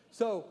recruit.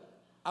 So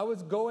I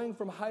was going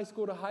from high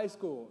school to high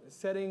school,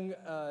 setting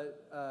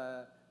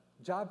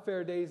job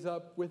fair days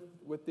up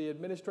with the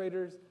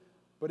administrators,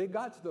 but it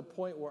got to the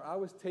point where I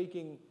was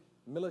taking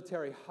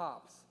military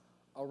hops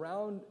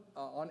around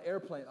on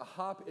airplane. A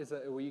hop is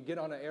where you get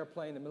on an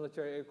airplane, a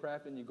military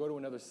aircraft, and you go to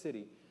another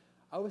city.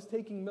 I was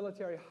taking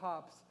military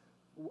hops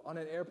on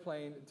an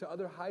airplane to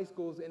other high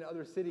schools in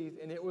other cities,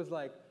 and it was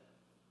like,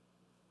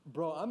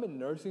 bro, I'm in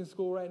nursing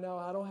school right now.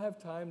 I don't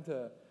have time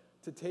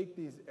to take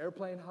these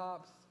airplane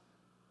hops.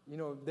 You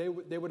know, they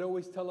would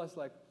always tell us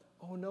like,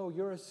 oh no,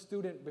 you're a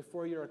student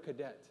before you're a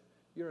cadet.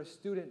 You're a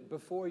student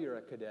before you're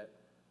a cadet.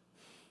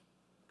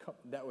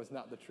 That was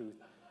not the truth.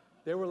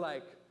 They were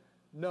like,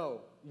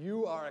 no,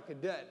 you are a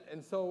cadet.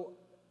 And so,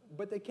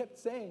 but they kept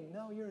saying,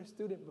 no, you're a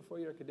student before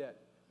you're a cadet.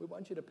 We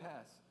want you to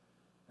pass.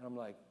 And I'm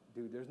like,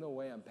 dude, there's no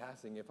way I'm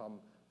passing if I'm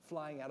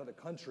flying out of the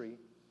country.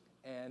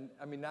 And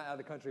I mean, not out of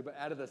the country, but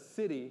out of the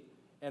city.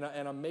 And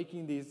I'm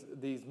making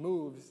these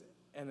moves.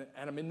 And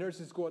I'm in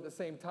nursing school at the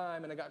same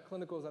time. And I got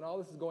clinicals and all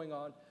this is going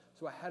on.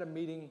 So I had a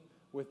meeting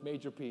with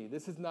Major P.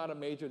 This is not a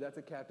major, that's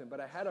a captain. But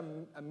I had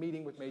a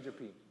meeting with Major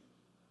P.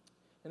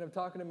 And I'm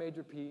talking to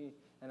Major P.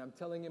 And I'm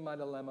telling him my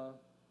dilemma.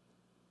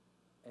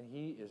 And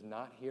he is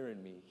not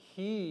hearing me.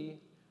 He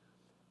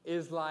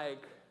is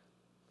like,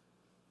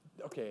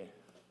 okay.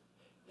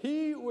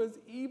 He was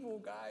evil,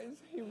 guys.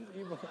 He was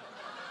evil.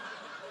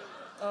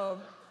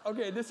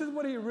 Okay, this is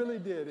what he really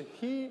did.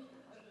 He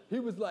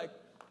was like,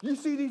 you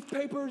see these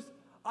papers?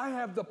 I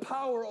have the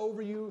power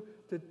over you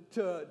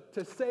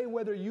to say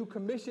whether you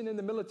commission in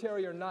the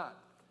military or not.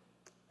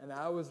 And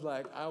I was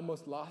like, I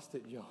almost lost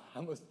it, yo.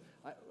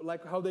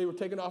 Like how they were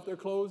taking off their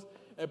clothes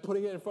and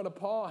putting it in front of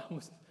Paul.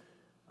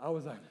 I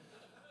was like,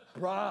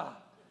 brah.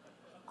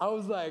 I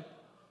was like,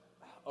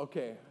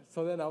 okay.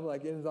 So then I'm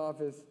like in his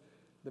office.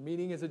 The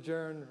meeting is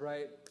adjourned,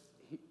 right?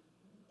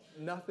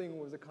 Nothing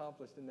was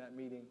accomplished in that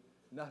meeting.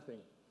 Nothing.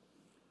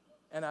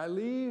 And I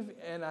leave,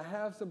 and I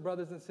have some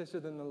brothers and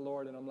sisters in the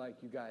Lord, and I'm like,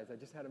 you guys, I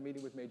just had a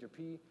meeting with Major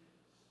P,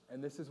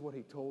 and this is what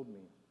he told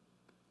me.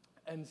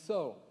 And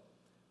so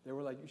they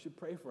were like, you should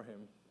pray for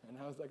him. And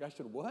I was like, I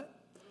should what?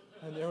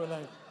 And they were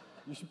like,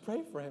 you should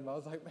pray for him. I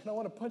was like, man, I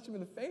want to punch him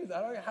in the face.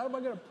 How am I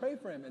going to pray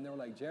for him? And they were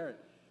like, Jarrett,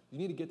 you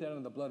need to get that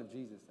under the blood of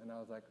Jesus. And I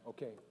was like,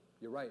 okay,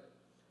 you're right.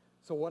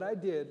 So what I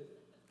did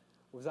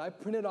was I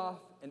printed off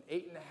an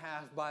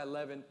 8.5 by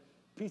 11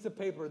 piece of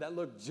paper that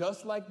looked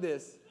just like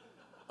this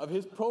of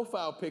his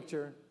profile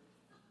picture.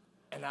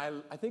 And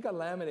I think I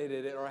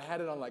laminated it, or I had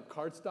it on like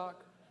cardstock.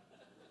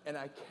 And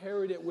I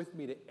carried it with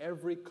me to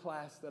every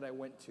class that I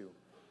went to.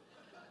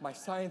 My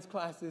science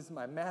classes,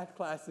 my math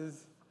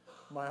classes,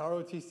 my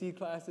ROTC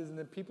classes, and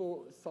then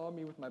people saw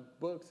me with my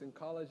books in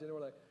college, and they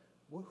were like,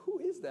 well, who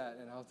is that?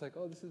 And I was like,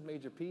 oh, this is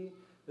Major P.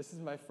 This is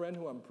my friend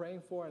who I'm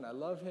praying for, and I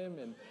love him,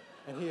 and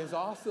he is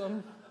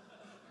awesome,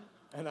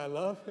 and I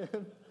love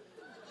him.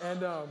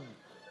 And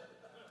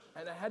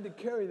I had to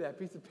carry that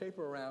piece of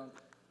paper around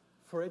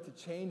for it to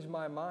change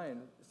my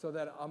mind so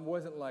that I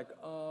wasn't like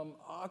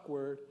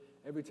awkward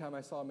every time I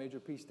saw Major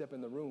P step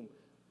in the room,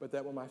 but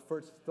that when my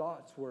first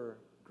thoughts were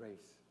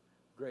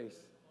grace.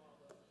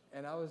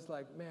 And I was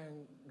like,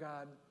 man,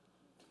 God,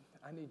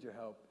 I need your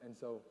help. And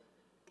so,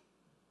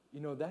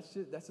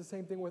 that's the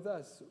same thing with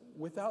us.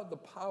 Without the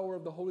power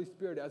of the Holy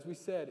Spirit, as we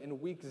said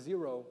in week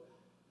 0,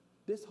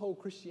 this whole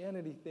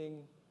Christianity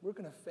thing, we're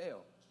going to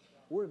fail.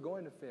 We're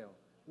going to fail.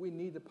 We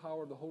need the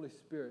power of the Holy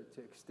Spirit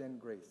to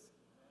extend grace.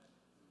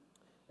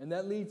 And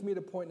that leads me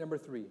to point number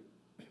 3.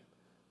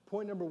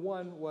 Point number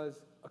 1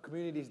 was a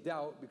community's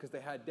doubt because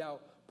they had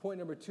doubt. Point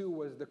number 2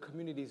 was the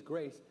community's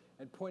grace.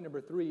 And point number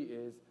 3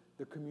 is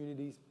the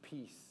community's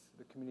peace.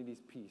 The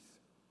community's peace.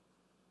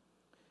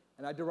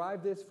 And I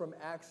derived this from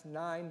Acts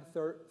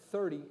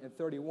 9:30 and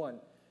 31.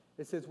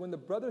 It says, when the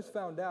brothers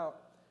found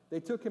out, they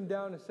took him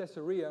down to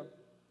Caesarea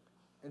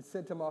and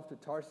sent him off to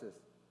Tarsus.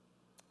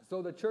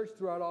 So the church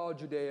throughout all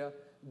Judea,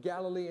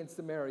 Galilee, and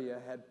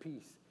Samaria had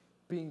peace,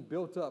 being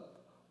built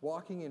up,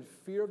 walking in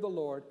fear of the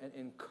Lord and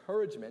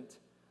encouragement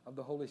of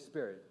the Holy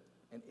Spirit.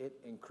 And it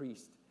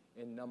increased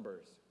in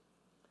numbers.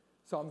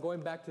 So I'm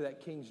going back to that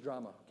king's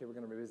drama. Okay, we're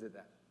going to revisit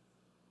that.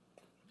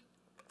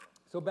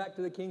 So back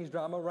to the king's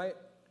drama, right?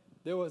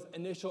 There was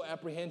initial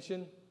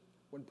apprehension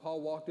when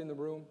Paul walked in the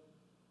room,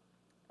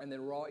 and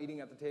then we're all eating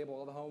at the table,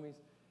 all the homies,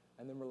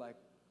 and then we're like,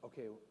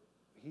 okay,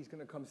 he's going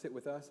to come sit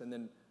with us, and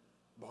then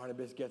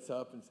Barnabas gets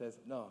up and says,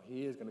 no,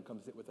 he is going to come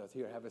sit with us.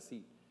 Here, have a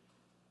seat.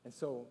 And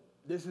so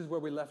this is where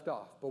we left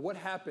off. But what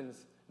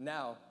happens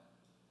now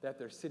that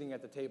they're sitting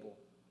at the table?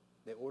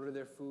 They order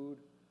their food.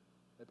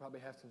 They probably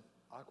have some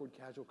awkward,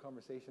 casual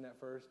conversation at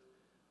first.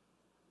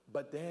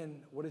 But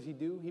then, what does he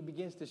do? He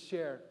begins to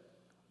share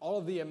all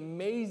of the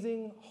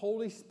amazing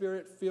Holy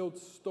Spirit-filled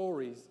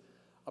stories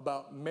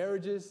about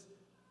marriages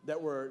that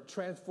were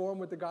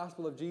transformed with the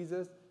gospel of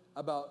Jesus,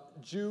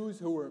 about Jews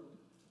who were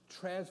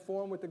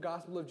transformed with the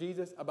gospel of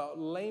Jesus, about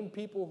lame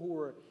people who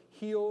were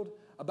healed,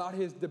 about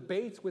his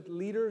debates with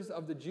leaders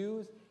of the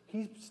Jews.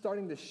 He's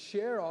starting to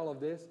share all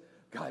of this.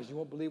 Guys, you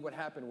won't believe what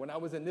happened. When I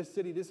was in this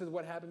city, this is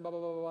what happened, blah, blah,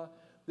 blah, blah.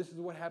 This is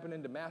what happened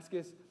in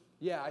Damascus.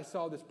 Yeah, I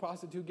saw this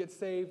prostitute get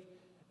saved,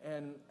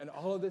 and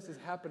all of this is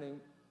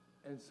happening.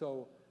 And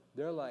so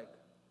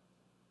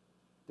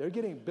they're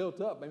getting built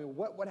up. I mean,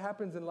 what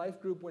happens in life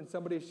group when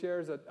somebody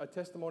shares a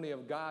testimony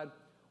of God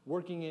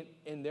working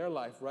in their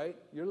life, right?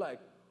 You're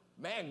like,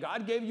 man,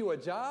 God gave you a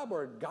job,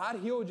 or God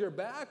healed your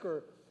back,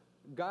 or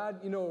God,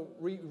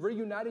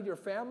 reunited your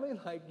family.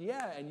 Like,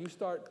 yeah, and you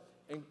start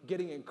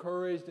getting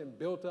encouraged and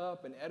built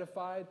up and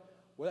edified.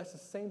 Well, that's the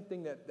same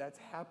thing that's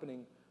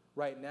happening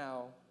right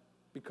now,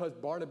 because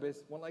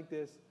Barnabas went like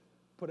this,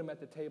 put him at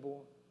the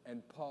table,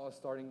 and Paul is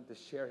starting to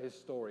share his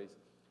stories.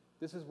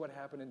 This is what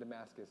happened in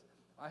Damascus.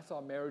 I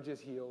saw marriages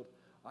healed.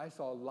 I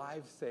saw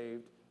lives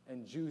saved,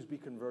 and Jews be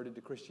converted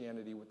to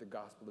Christianity with the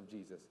gospel of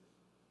Jesus.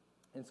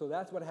 And so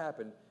that's what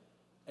happened.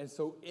 And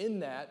so in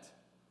that,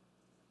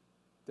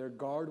 their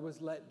guard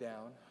was let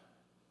down,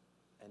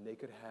 and they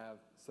could have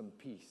some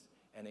peace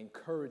and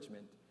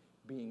encouragement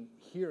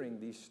hearing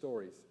these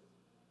stories.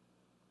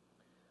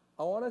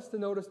 I want us to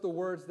notice the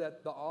words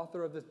that the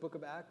author of this book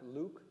of Acts,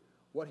 Luke,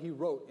 what he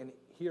wrote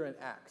here in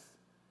Acts.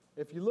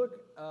 If you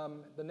look,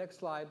 the next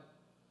slide,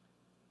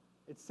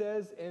 it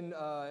says in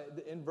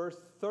verse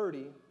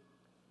 30,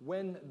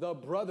 when the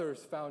brothers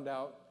found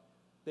out,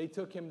 they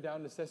took him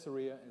down to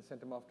Caesarea and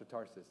sent him off to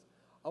Tarsus.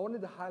 I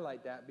wanted to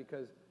highlight that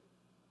because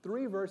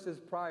 3 verses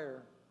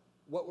prior,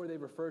 what were they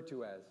referred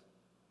to as?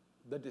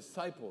 The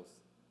disciples.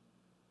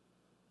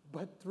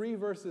 But 3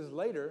 verses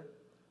later,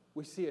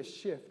 we see a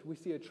shift, we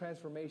see a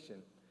transformation.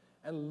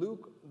 And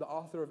Luke, the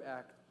author of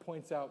Acts,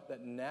 points out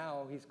that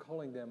now he's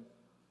calling them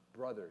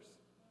brothers.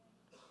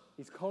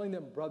 He's calling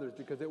them brothers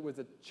because it was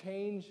a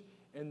change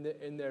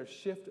in their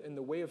shift in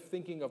the way of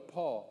thinking of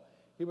Paul.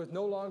 He was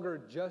no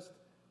longer just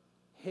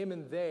him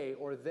and they,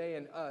 or they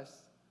and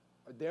us.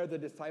 They're the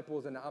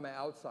disciples and I'm an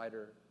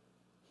outsider.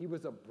 He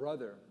was a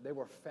brother. They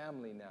were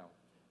family now.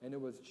 And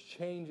it was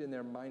change in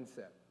their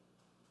mindset.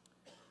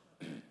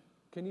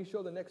 Can you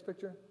show the next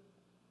picture?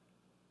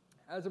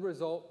 As a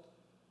result,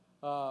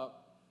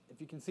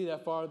 if you can see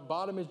that far,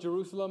 bottom is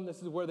Jerusalem.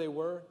 This is where they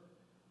were.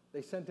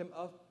 They sent him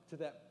up to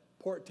that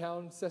port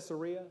town,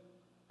 Caesarea,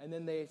 and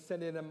then they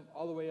sent him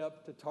all the way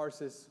up to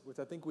Tarsus, which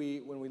I think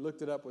when we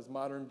looked it up, was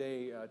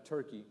modern-day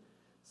Turkey.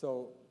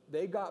 So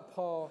they got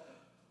Paul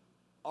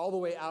all the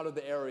way out of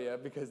the area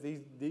because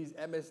these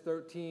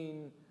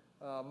MS-13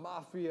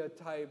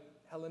 mafia-type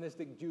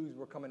Hellenistic Jews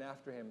were coming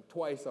after him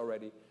twice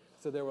already.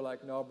 So they were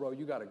like, no, bro,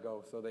 you got to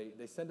go. So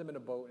they sent him in a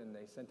boat, and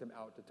they sent him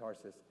out to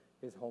Tarsus,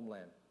 his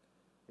homeland,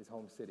 his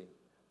home city.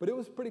 But it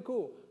was pretty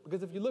cool,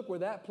 because if you look where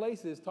that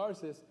place is,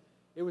 Tarsus,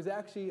 it was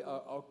actually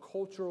a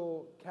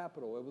cultural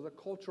capital. It was a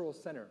cultural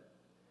center.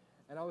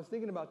 And I was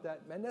thinking about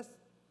that. Man,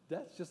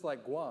 that's just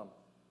like Guam.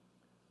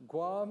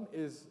 Guam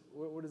is,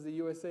 what does the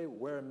US say?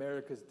 Where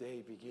America's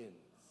day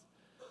begins,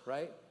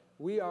 right?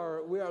 We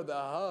are the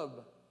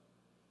hub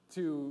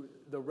to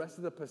the rest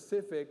of the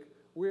Pacific.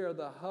 We are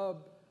the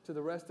hub to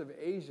the rest of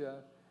Asia,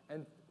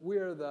 and we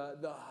are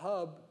the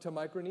hub to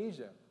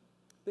Micronesia.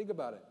 Think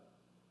about it.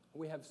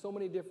 We have so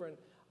many different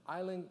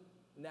island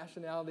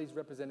nationalities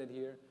represented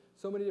here,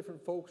 so many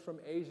different folks from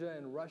Asia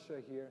and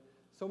Russia here,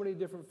 so many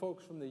different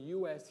folks from the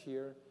U.S.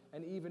 here,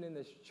 and even in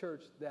this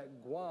church,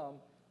 that Guam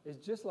is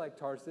just like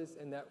Tarsus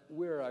in that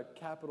we're a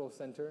capital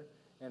center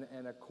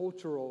and a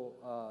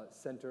cultural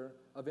center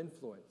of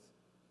influence.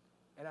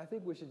 And I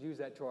think we should use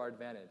that to our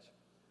advantage.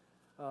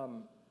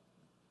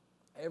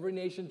 Every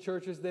nation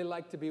churches, they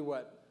like to be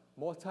what?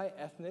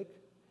 Multi-ethnic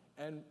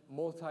and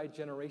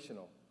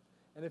multi-generational.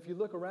 And if you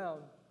look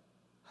around,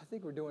 I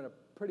think we're doing a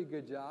pretty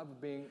good job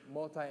of being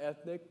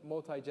multi-ethnic,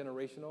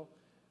 multi-generational.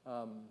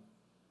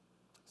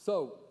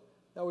 So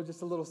that was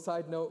just a little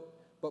side note.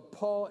 But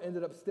Paul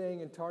ended up staying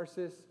in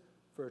Tarsus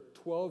for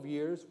 12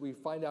 years. We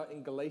find out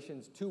in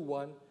Galatians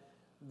 2:1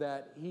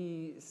 that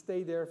he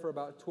stayed there for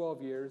about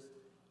 12 years.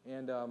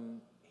 And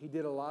he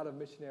did a lot of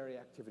missionary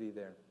activity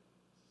there.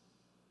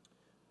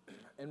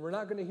 And we're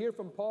not going to hear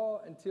from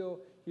Paul until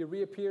he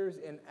reappears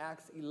in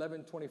Acts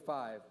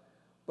 11:25.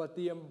 But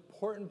the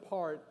important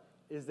part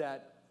is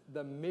that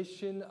the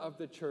mission of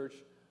the church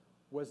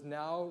was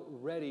now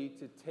ready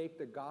to take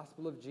the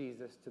gospel of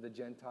Jesus to the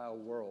Gentile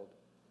world.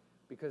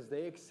 Because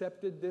they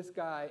accepted this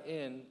guy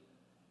in,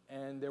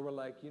 and they were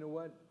like, you know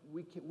what?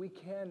 We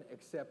can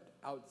accept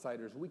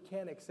outsiders. We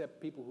can accept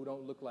people who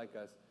don't look like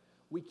us.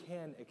 We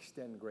can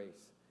extend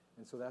grace.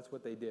 And so that's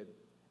what they did.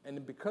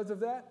 And because of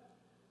that,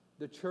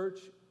 the church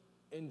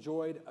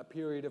enjoyed a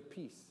period of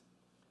peace.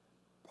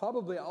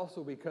 Probably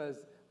also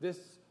because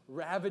this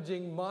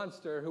ravaging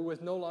monster who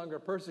was no longer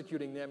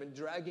persecuting them and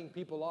dragging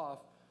people off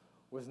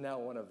was now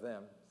one of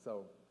them.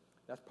 So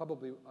that's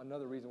probably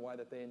another reason why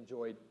that they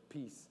enjoyed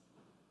peace.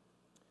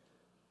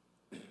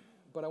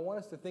 But I want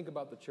us to think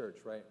about the church,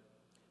 right?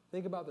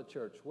 Think about the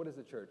church. What is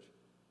the church?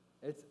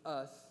 It's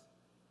us,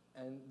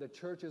 and the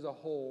church as a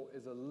whole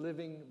is a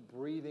living,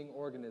 breathing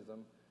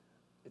organism.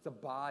 It's a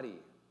body.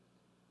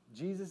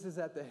 Jesus is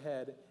at the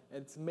head,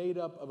 and it's made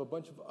up of a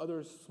bunch of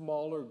other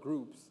smaller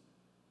groups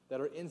that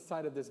are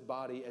inside of this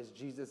body as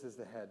Jesus is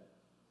the head.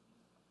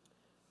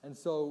 And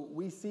so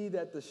we see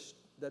that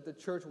the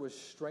church was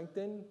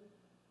strengthened,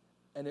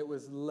 and it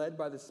was led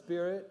by the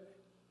Spirit,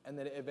 and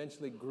then it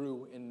eventually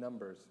grew in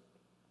numbers.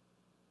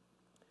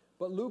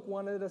 But Luke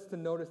wanted us to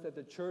notice that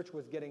the church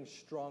was getting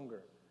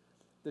stronger.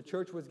 The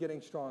church was getting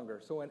stronger.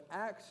 So in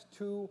Acts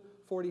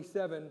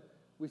 2:47,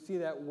 we see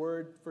that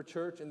word for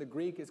church in the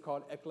Greek is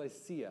called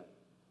ekklesia.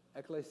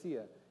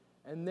 Ekklesia.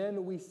 And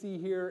then we see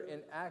here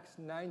in Acts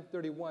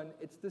 9:31,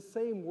 it's the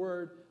same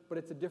word, but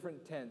it's a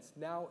different tense.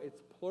 Now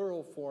it's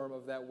plural form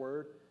of that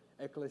word,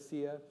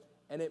 ekklesia,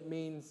 and it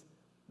means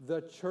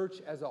the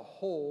church as a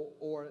whole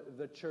or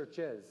the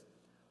churches.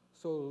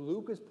 So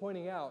Luke is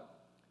pointing out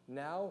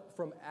now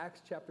from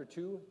Acts chapter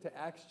 2 to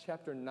Acts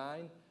chapter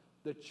 9,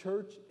 the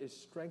church is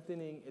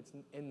strengthening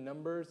in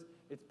numbers.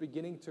 It's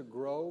beginning to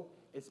grow.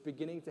 It's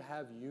beginning to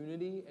have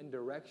unity and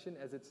direction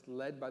as it's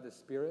led by the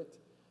Spirit.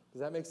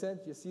 Does that make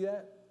sense? You see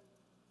that?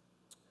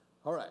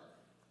 All right.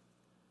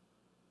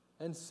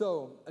 And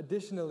so,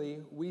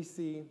 additionally, we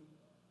see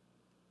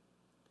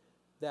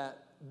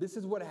that this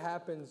is what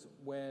happens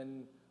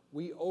when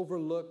we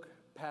overlook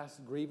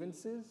past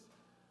grievances,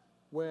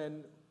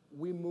 when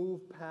we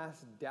move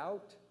past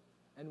doubt,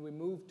 and we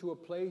move to a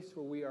place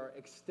where we are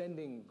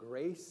extending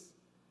grace,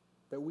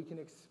 that we can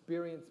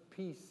experience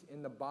peace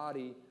in the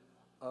body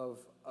of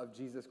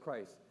Jesus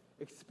Christ.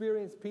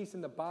 Experience peace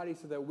in the body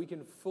so that we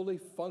can fully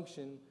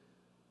function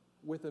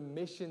with a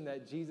mission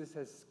that Jesus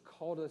has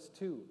called us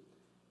to.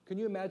 Can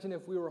you imagine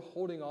if we were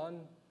holding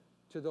on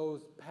to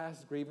those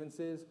past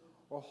grievances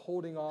or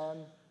holding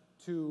on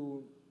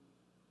to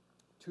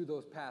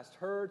those past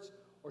hurts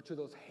or to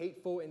those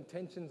hateful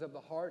intentions of the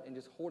heart and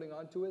just holding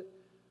on to it,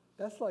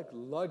 that's like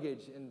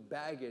luggage and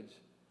baggage.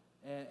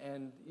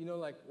 And you know,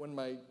 like when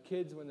my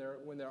kids, when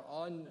they're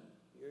on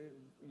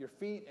your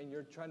feet and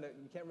you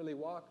can't really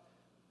walk,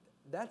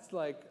 that's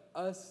like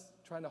us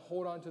trying to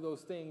hold on to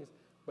those things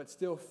but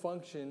still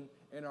function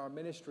in our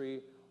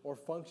ministry or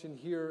function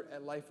here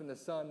at Life in the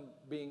Sun,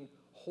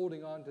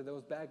 holding on to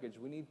those baggage.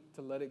 We need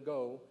to let it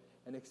go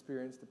and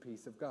experience the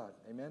peace of God.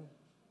 Amen?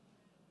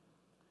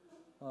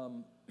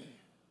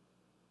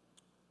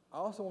 I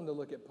also wanted to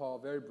look at Paul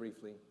very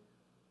briefly,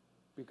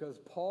 because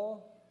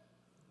Paul,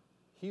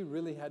 he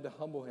really had to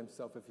humble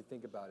himself if you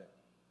think about it.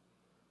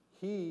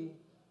 He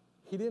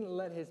didn't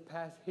let his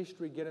past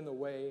history get in the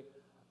way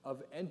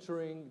of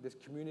entering this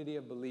community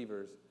of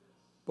believers.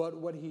 But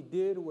what he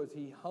did was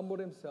he humbled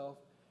himself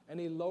and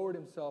he lowered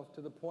himself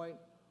to the point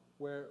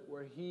where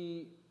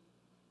he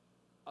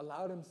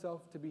allowed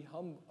himself to be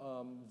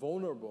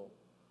vulnerable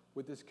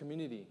with this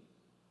community.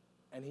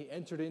 And he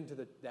entered into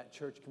that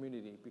church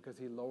community because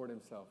he lowered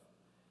himself.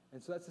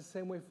 And so that's the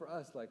same way for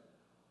us. Like,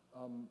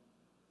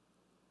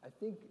 I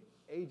think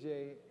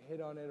AJ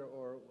hit on it,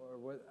 or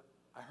what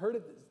I heard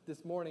it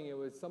this morning. It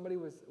was somebody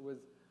was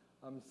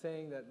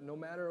saying that no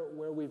matter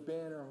where we've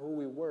been or who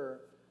we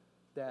were,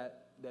 that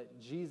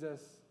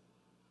Jesus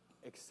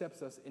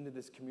accepts us into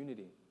this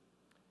community.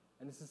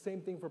 And it's the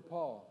same thing for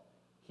Paul.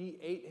 He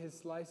ate his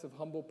slice of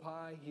humble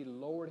pie. He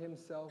lowered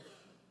himself,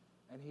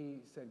 and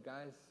he said,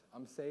 "Guys,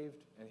 I'm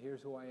saved, and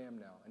here's who I am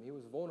now." And he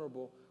was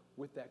vulnerable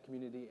with that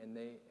community, and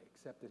they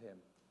accepted him.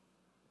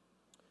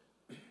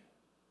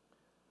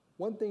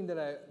 One thing that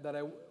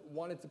I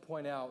wanted to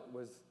point out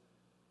was,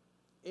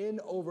 in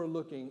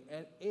overlooking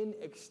and in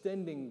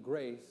extending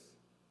grace,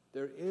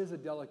 there is a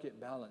delicate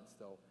balance,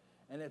 though.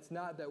 And it's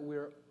not that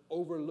we're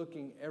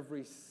overlooking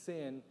every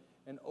sin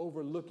and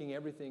overlooking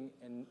everything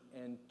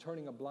and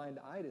turning a blind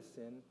eye to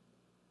sin.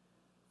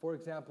 For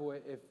example,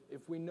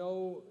 if we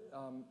know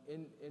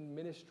in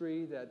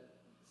ministry that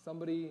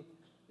somebody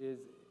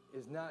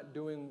is not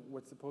doing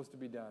what's supposed to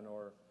be done,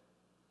 or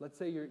let's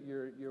say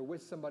you're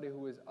with somebody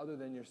who is other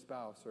than your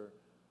spouse, or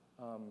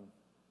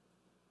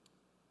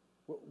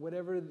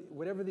whatever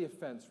the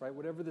offense, right?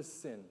 Whatever the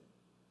sin.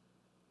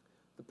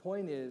 The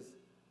point is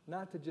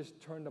not to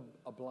just turn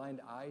a blind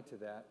eye to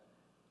that,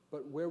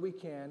 but where we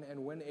can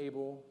and when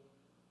able,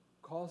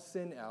 call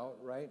sin out,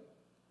 right?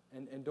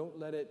 And don't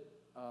let it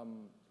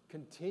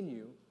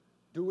continue.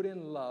 Do it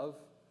in love.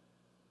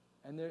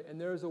 And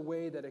there's a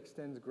way that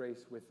extends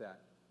grace with that.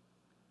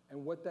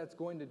 And what that's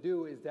going to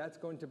do is that's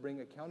going to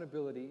bring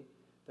accountability,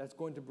 that's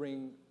going to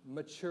bring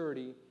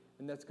maturity,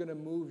 and that's going to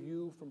move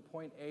you from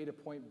point A to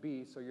point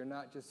B, so you're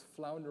not just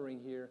floundering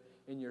here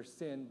in your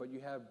sin, but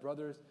you have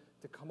brothers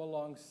to come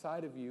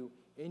alongside of you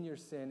in your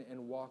sin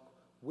and walk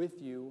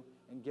with you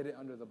and get it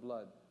under the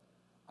blood.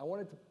 I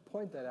wanted to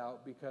point that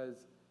out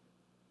because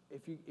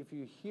if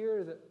you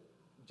hear that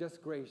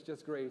just grace,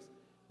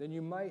 then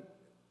you might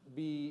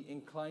be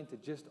inclined to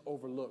just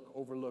overlook,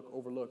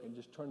 and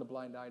just turn a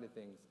blind eye to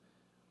things.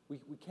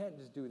 We can't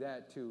just do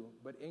that too,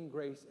 but in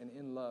grace and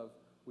in love,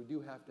 we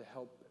do have to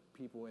help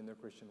people in their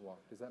Christian walk.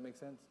 Does that make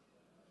sense?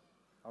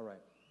 All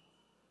right.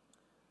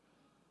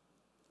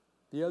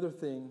 The other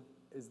thing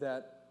is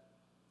that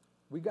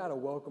we got to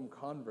welcome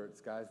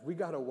converts, guys. We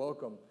got to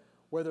welcome,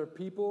 whether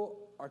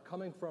people are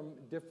coming from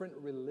different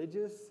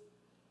religious,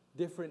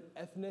 different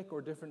ethnic,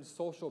 or different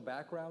social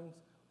backgrounds,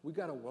 we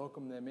got to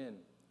welcome them in.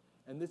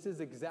 And this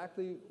is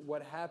exactly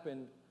what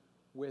happened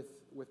with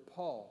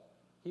Paul.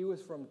 He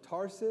was from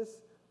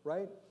Tarsus,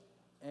 right?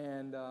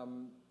 And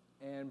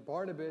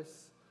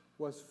Barnabas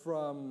was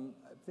from,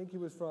 I think he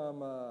was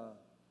from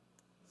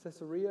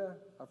Caesarea.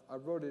 I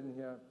wrote it in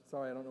here.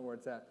 Sorry, I don't know where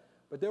it's at.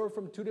 But they were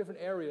from two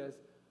different areas.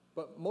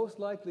 But most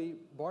likely,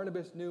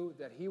 Barnabas knew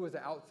that he was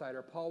an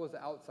outsider. Paul was an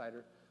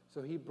outsider.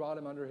 So he brought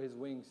him under his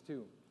wings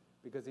too.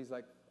 Because he's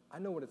like, I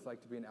know what it's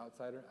like to be an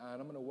outsider,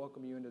 and I'm going to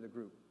welcome you into the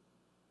group.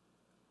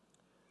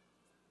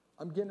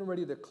 I'm getting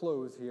ready to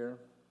close here.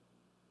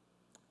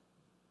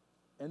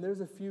 And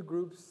there's a few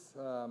groups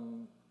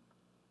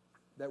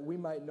that we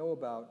might know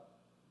about.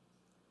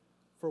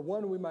 For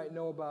one, we might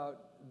know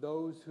about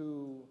those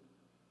who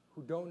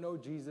don't know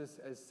Jesus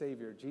as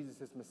Savior,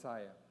 Jesus as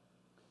Messiah.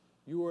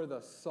 You are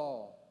the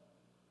Saul.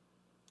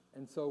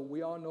 And so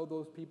we all know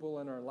those people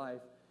in our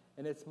life.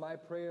 And it's my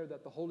prayer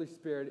that the Holy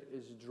Spirit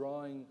is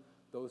drawing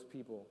those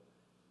people.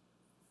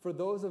 For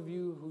those of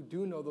you who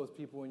do know those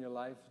people in your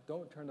life,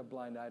 don't turn a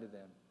blind eye to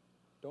them.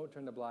 Don't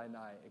turn a blind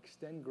eye.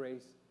 Extend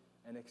grace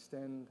and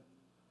extend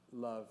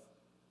love.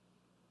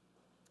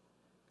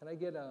 Can I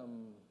get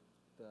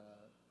the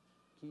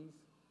keys?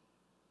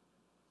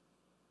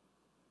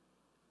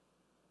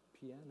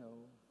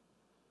 Piano.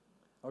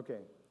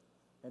 Okay.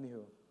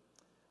 Anywho,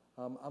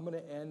 I'm going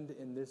to end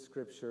in this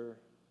scripture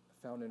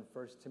found in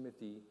 1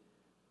 Timothy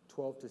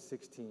 12 to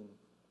 16.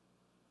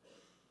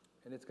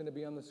 And it's going to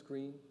be on the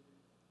screen.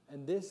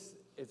 And this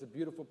is a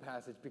beautiful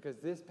passage because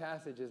this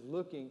passage is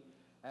looking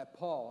at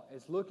Paul.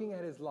 It's looking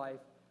at his life.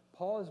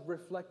 Paul is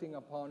reflecting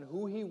upon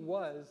who he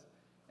was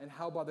and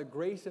how by the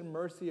grace and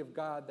mercy of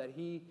God that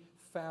he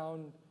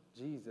found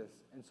Jesus.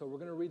 And so we're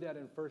going to read that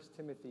in 1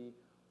 Timothy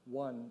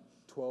 1,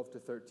 12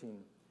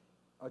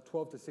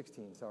 to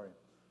 16, sorry.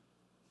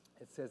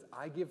 It says,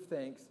 I give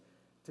thanks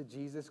to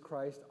Jesus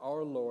Christ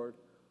our Lord,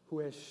 who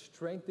has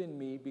strengthened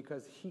me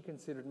because he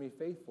considered me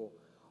faithful,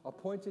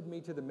 appointed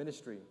me to the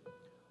ministry,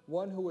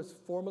 one who was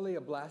formerly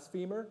a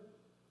blasphemer,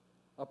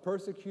 a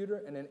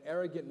persecutor, and an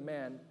arrogant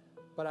man,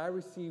 but I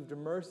received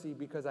mercy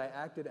because I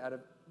acted out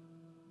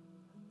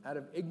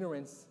of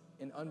ignorance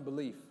and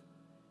unbelief.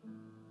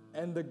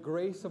 And the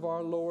grace of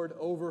our Lord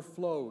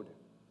overflowed,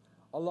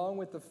 along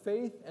with the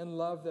faith and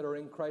love that are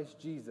in Christ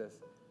Jesus.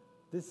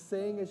 This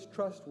saying is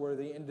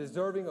trustworthy and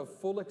deserving of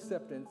full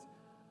acceptance.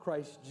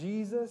 Christ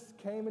Jesus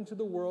came into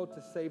the world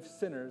to save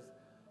sinners,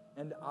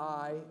 and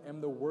I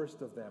am the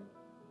worst of them.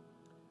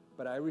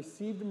 But I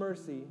received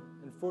mercy,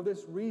 and for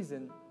this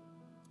reason,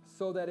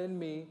 so that in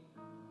me,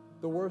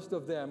 the worst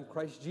of them,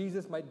 Christ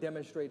Jesus might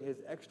demonstrate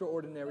his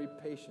extraordinary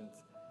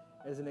patience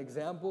as an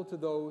example to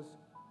those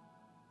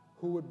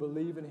who would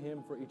believe in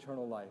him for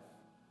eternal life.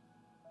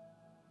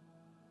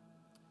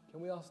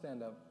 Can we all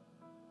stand up?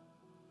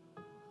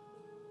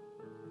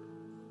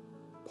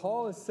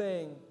 Paul is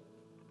saying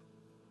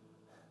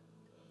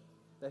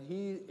that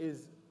he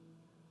is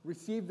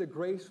received the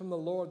grace from the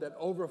Lord that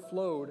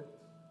overflowed,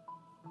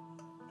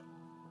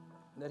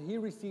 and that he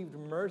received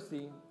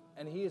mercy,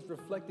 and he is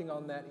reflecting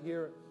on that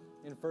here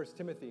in 1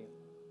 Timothy.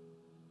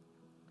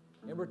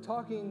 And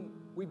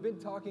we've been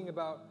talking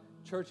about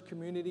church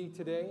community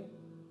today,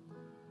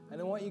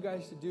 and I want you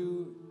guys to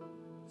do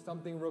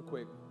something real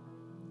quick.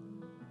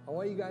 I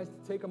want you guys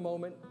to take a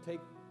moment, take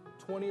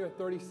 20 or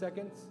 30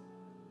 seconds,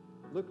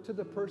 look to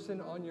the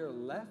person on your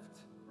left,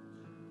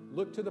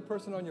 look to the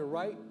person on your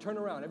right, turn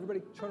around.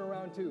 Everybody turn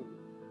around too.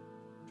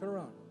 Turn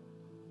around.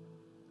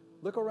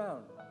 Look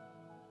around.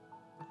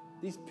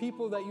 These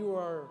people that you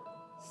are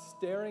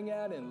staring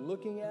at and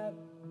looking at,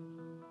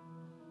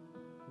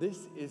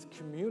 this is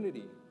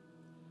community,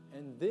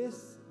 and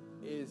this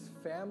is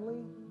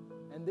family,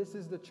 and this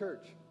is the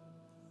church.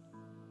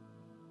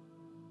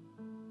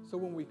 So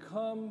when we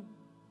come,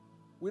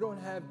 we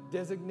don't have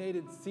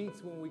designated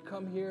seats when we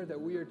come here, that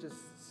we are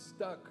just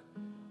stuck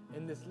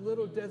in this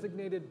little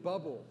designated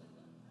bubble.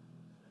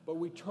 But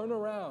we turn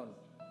around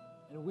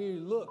and we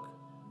look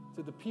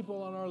to the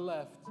people on our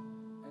left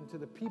and to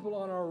the people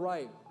on our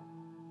right,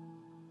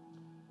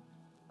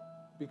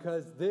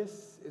 because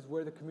this is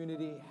where the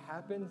community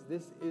happens.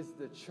 This is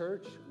the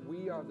church.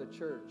 We are the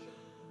church.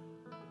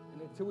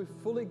 And until we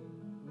fully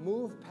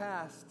move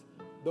past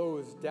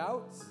those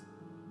doubts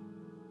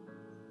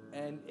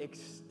and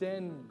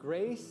extend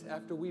grace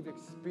after we've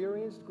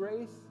experienced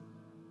grace,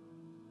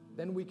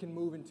 then we can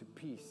move into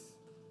peace.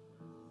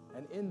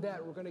 And in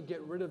that, we're going to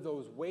get rid of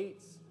those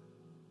weights.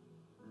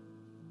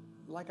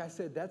 Like I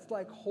said, that's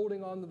like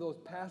holding on to those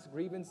past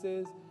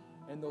grievances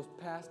and those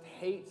past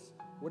hates.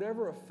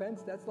 Whatever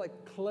offense, that's like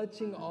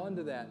clutching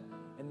onto that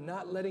and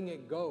not letting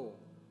it go.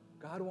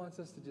 God wants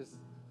us to just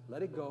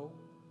let it go,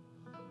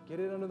 get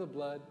it under the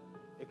blood,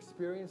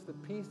 experience the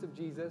peace of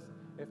Jesus.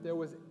 If there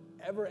was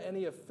ever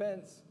any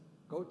offense,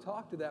 go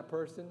talk to that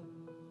person.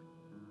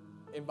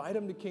 Invite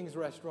them to King's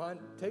Restaurant.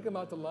 Take them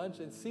out to lunch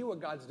and see what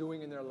God's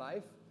doing in their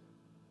life.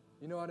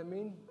 You know what I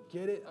mean?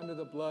 Get it under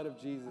the blood of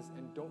Jesus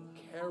and don't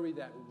carry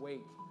that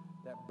weight,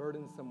 that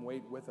burdensome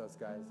weight with us,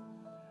 guys.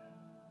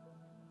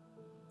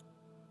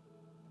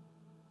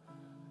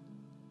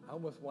 I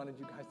almost wanted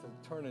you guys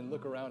to turn and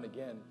look around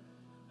again,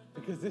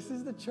 because this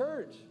is the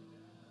church.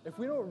 If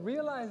we don't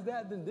realize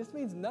that, then this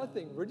means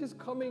nothing. We're just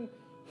coming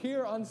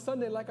here on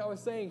Sunday, like I was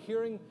saying,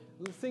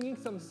 singing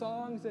some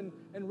songs and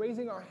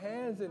raising our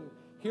hands and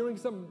hearing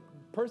some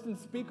person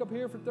speak up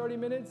here for 30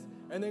 minutes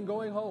and then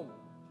going home.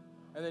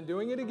 And then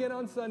doing it again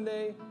on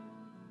Sunday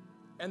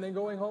and then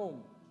going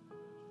home.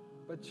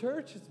 But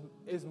church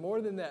is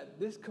more than that.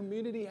 This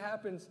community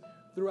happens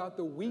throughout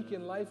the week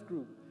in life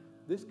group.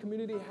 This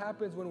community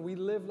happens when we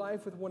live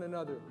life with one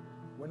another.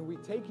 When we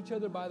take each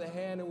other by the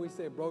hand and we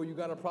say, bro, you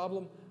got a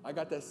problem? I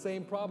got that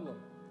same problem.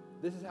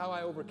 This is how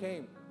I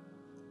overcame.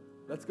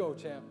 Let's go,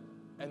 champ.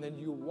 And then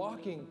you're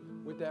walking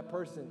with that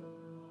person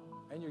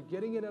and you're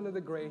getting it under the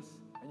grace,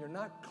 and you're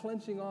not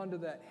clenching on to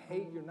that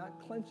hate. You're not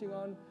clenching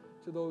on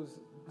to those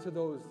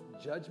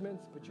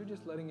judgments, but you're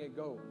just letting it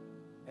go.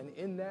 And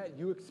in that,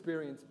 you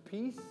experience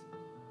peace.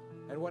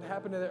 And what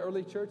happened to the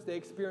early church? They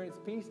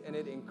experienced peace, and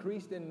it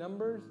increased in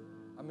numbers.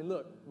 I mean,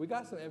 look, we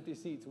got some empty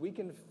seats. We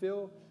can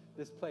fill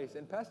this place.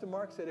 And Pastor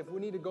Mark said if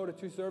we need to go to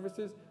 2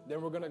 services,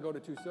 then we're going to go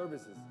to 2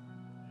 services.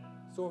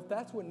 So if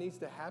that's what needs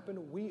to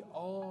happen, we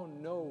all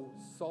know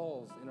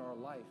Sauls in our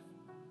life,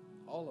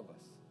 all of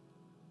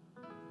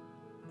us.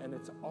 And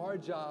it's our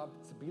job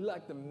to be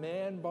like the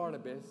man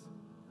Barnabas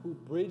who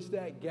bridged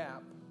that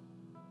gap,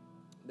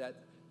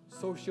 that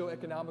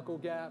socio-economical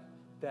gap,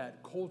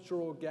 that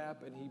cultural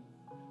gap, and he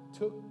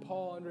took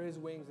Paul under his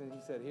wings and he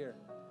said, here,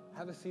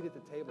 have a seat at the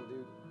table,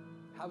 dude.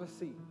 Have a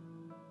seat.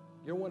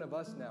 You're one of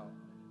us now.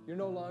 You're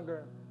no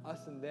longer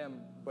us and them,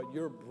 but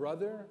your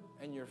brother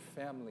and your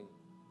family.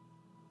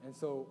 And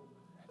so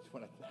I just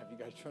want to have you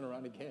guys turn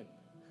around again.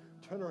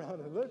 turn around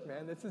and look,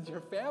 man. This is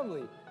your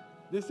family.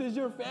 This is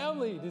your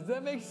family. Does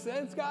that make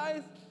sense,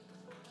 guys?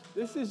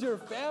 This is your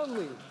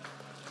family.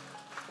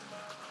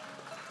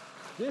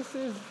 This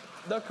is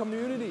the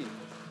community.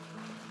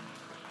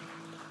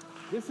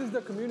 This is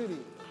the community.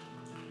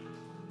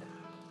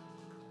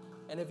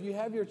 And if you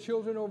have your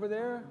children over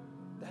there,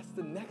 that's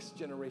the next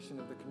generation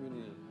of the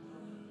community.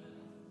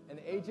 And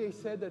AJ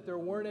said that there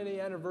weren't any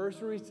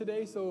anniversaries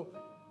today, so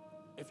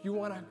if you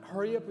want to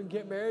hurry up and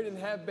get married and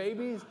have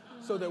babies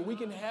so that we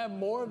can have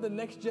more of the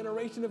next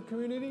generation of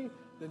community,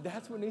 then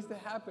that's what needs to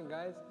happen,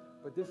 guys.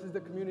 But this is the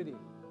community.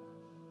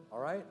 All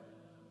right?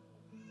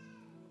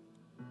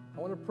 I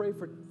want to pray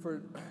for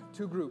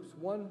two groups.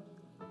 One,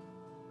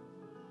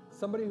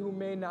 somebody who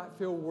may not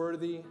feel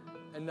worthy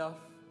enough,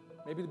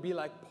 maybe to be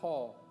like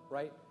Paul,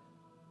 right?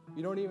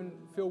 You don't even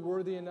feel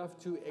worthy enough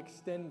to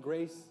extend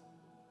grace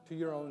to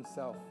your own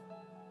self.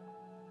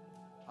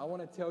 I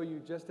want to tell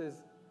you, just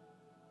as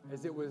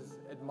it was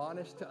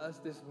admonished to us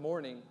this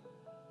morning,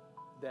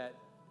 that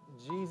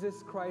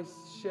Jesus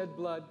Christ's shed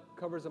blood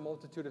covers a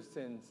multitude of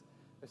sins.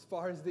 As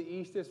far as the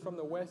east is from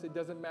the west, it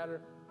doesn't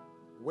matter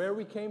where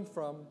we came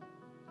from.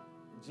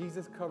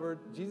 Jesus'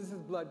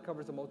 blood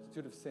covers a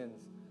multitude of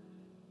sins.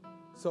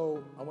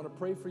 So I want to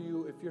pray for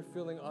you if you're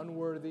feeling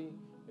unworthy,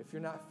 if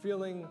you're not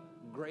feeling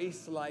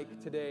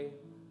grace-like today.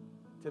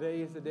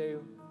 Today is the day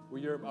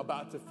where you're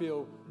about to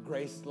feel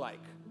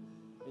grace-like.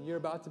 And you're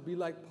about to be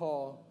like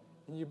Paul,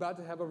 and you're about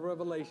to have a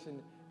revelation,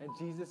 and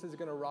Jesus is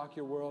going to rock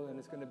your world, and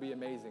it's going to be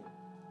amazing.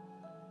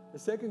 The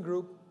second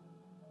group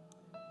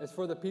is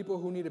for the people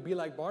who need to be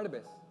like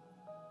Barnabas,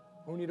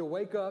 who need to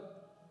wake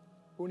up,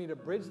 who need to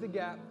bridge the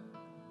gap,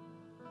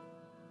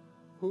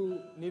 who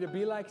need to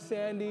be like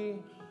Sandy,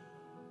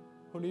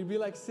 who need to be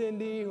like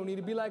Cindy, who need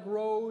to be like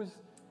Rose,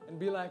 and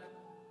be like,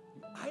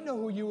 I know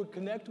who you would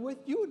connect with.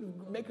 You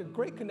would make a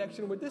great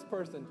connection with this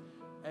person.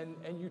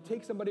 And you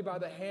take somebody by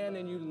the hand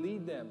and you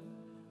lead them.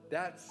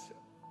 That's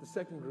the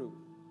second group.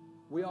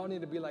 We all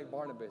need to be like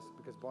Barnabas,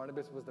 because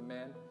Barnabas was the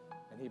man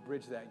and he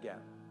bridged that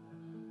gap.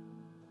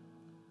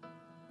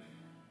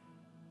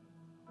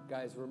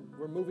 Guys,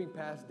 we're moving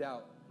past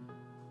doubt.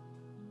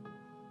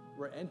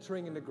 We're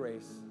entering into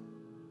grace.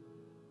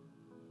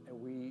 And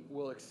we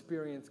will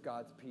experience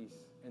God's peace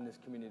in this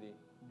community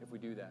if we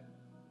do that.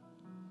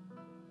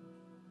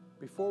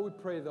 Before we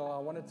pray, though, I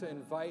wanted to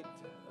invite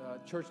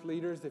church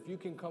leaders, if you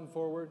can come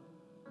forward,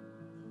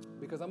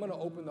 because I'm going to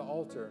open the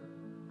altar.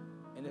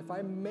 And if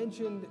I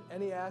mentioned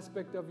any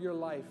aspect of your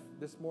life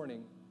this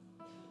morning,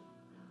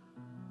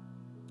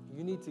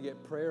 you need to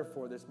get prayer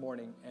for this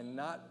morning and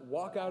not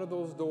walk out of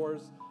those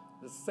doors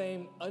the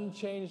same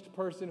unchanged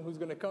person who's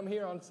going to come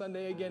here on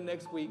Sunday again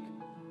next week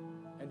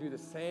and do the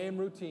same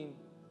routine.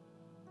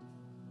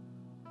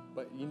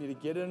 But you need to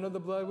get under the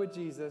blood with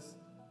Jesus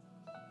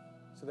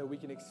so that we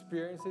can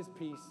experience his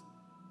peace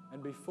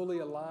and be fully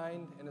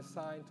aligned and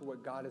assigned to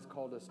what God has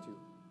called us to.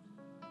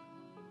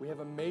 We have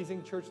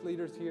amazing church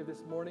leaders here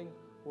this morning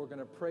who are going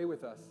to pray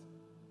with us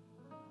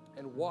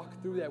and walk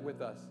through that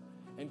with us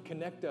and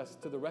connect us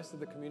to the rest of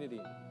the community.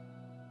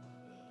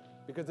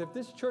 Because if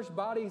this church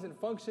body isn't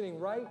functioning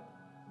right,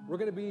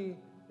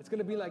 it's going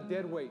to be like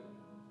dead weight,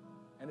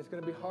 and it's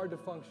going to be hard to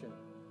function.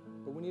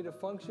 But we need to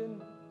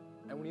function,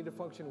 and we need to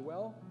function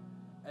well,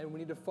 and we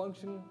need to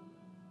function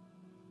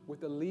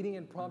with the leading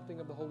and prompting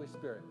of the Holy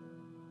Spirit.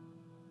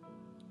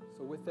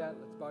 So with that,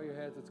 let's bow your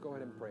heads. Let's go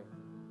ahead and pray.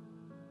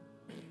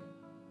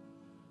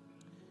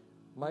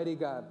 Mighty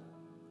God,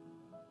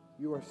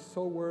 you are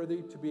so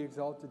worthy to be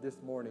exalted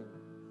this morning.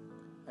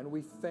 And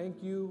we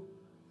thank you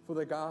for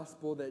the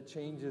gospel that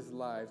changes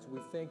lives. We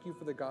thank you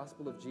for the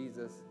gospel of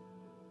Jesus.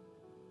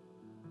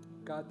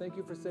 God, thank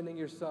you for sending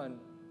your Son,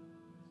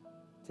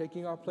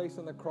 taking our place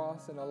on the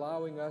cross and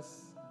allowing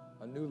us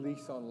a new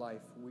lease on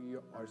life. We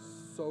are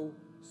so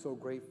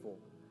grateful.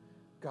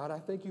 God, I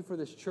thank you for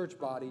this church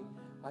body.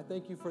 I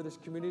thank you for this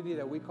community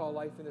that we call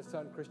Life in the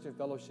Sun Christian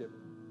Fellowship.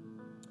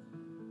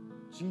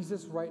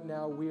 Jesus, right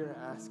now we are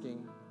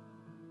asking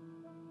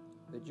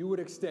that you would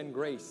extend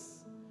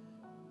grace.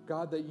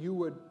 God, that you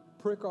would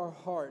prick our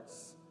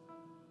hearts.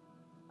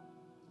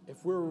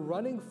 If we're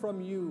running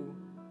from you,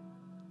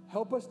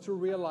 help us to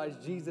realize,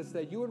 Jesus,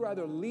 that you would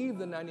rather leave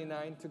the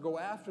 99 to go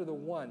after the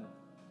one.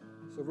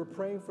 So we're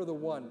praying for the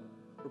one.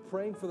 We're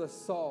praying for the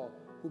Saul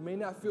who may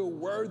not feel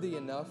worthy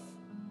enough.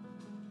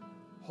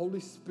 Holy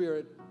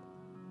Spirit,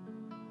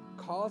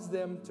 cause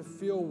them to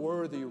feel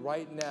worthy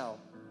right now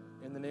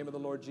in the name of the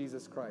Lord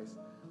Jesus Christ.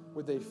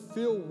 Would they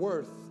feel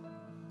worth?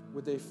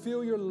 Would they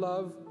feel your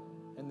love?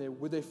 And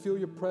would they feel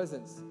your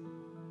presence?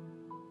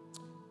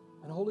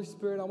 And Holy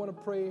Spirit, I want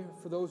to pray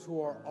for those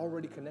who are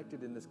already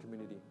connected in this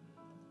community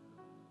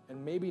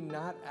and maybe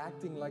not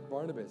acting like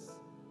Barnabas,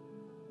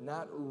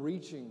 not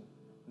reaching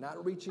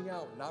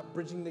out, not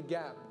bridging the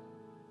gap.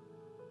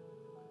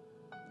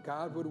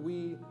 God, would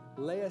we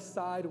lay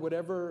aside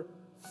whatever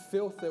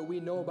filth that we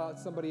know about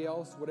somebody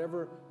else,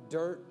 whatever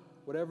dirt,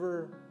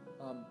 whatever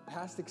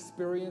past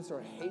experience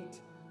or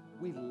hate,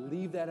 we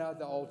leave that at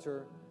the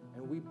altar,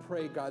 and we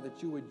pray, God,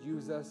 that you would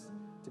use us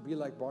to be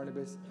like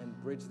Barnabas and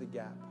bridge the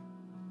gap.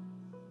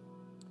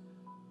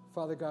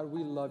 Father God,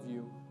 we love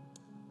you.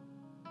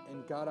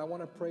 And God, I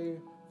want to pray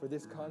for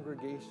this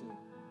congregation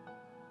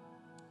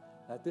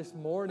that this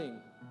morning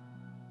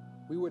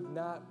we would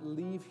not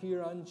leave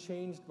here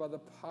unchanged by the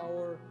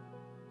power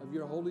of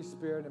your Holy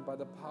Spirit and by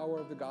the power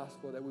of the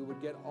gospel, that we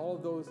would get all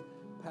of those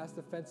past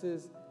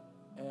offenses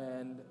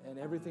and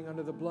everything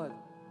under the blood,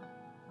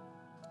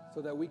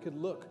 so that we could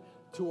look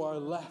to our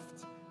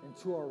left and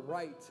to our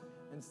right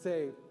and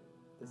say,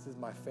 this is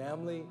my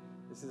family,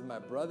 this is my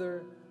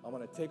brother. I'm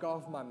going to take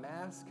off my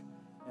mask,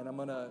 and I'm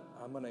going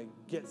to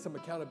get some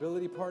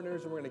accountability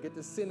partners, and we're going to get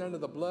this sin under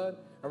the blood,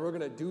 and we're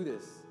going to do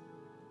this.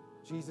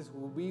 Jesus,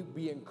 will we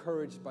be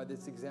encouraged by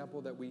this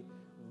example that we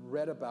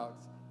read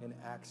about in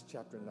Acts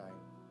chapter 9?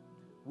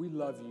 We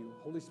love you.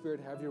 Holy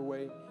Spirit, have your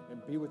way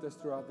and be with us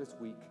throughout this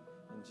week.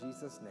 In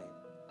Jesus' name,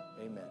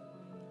 amen.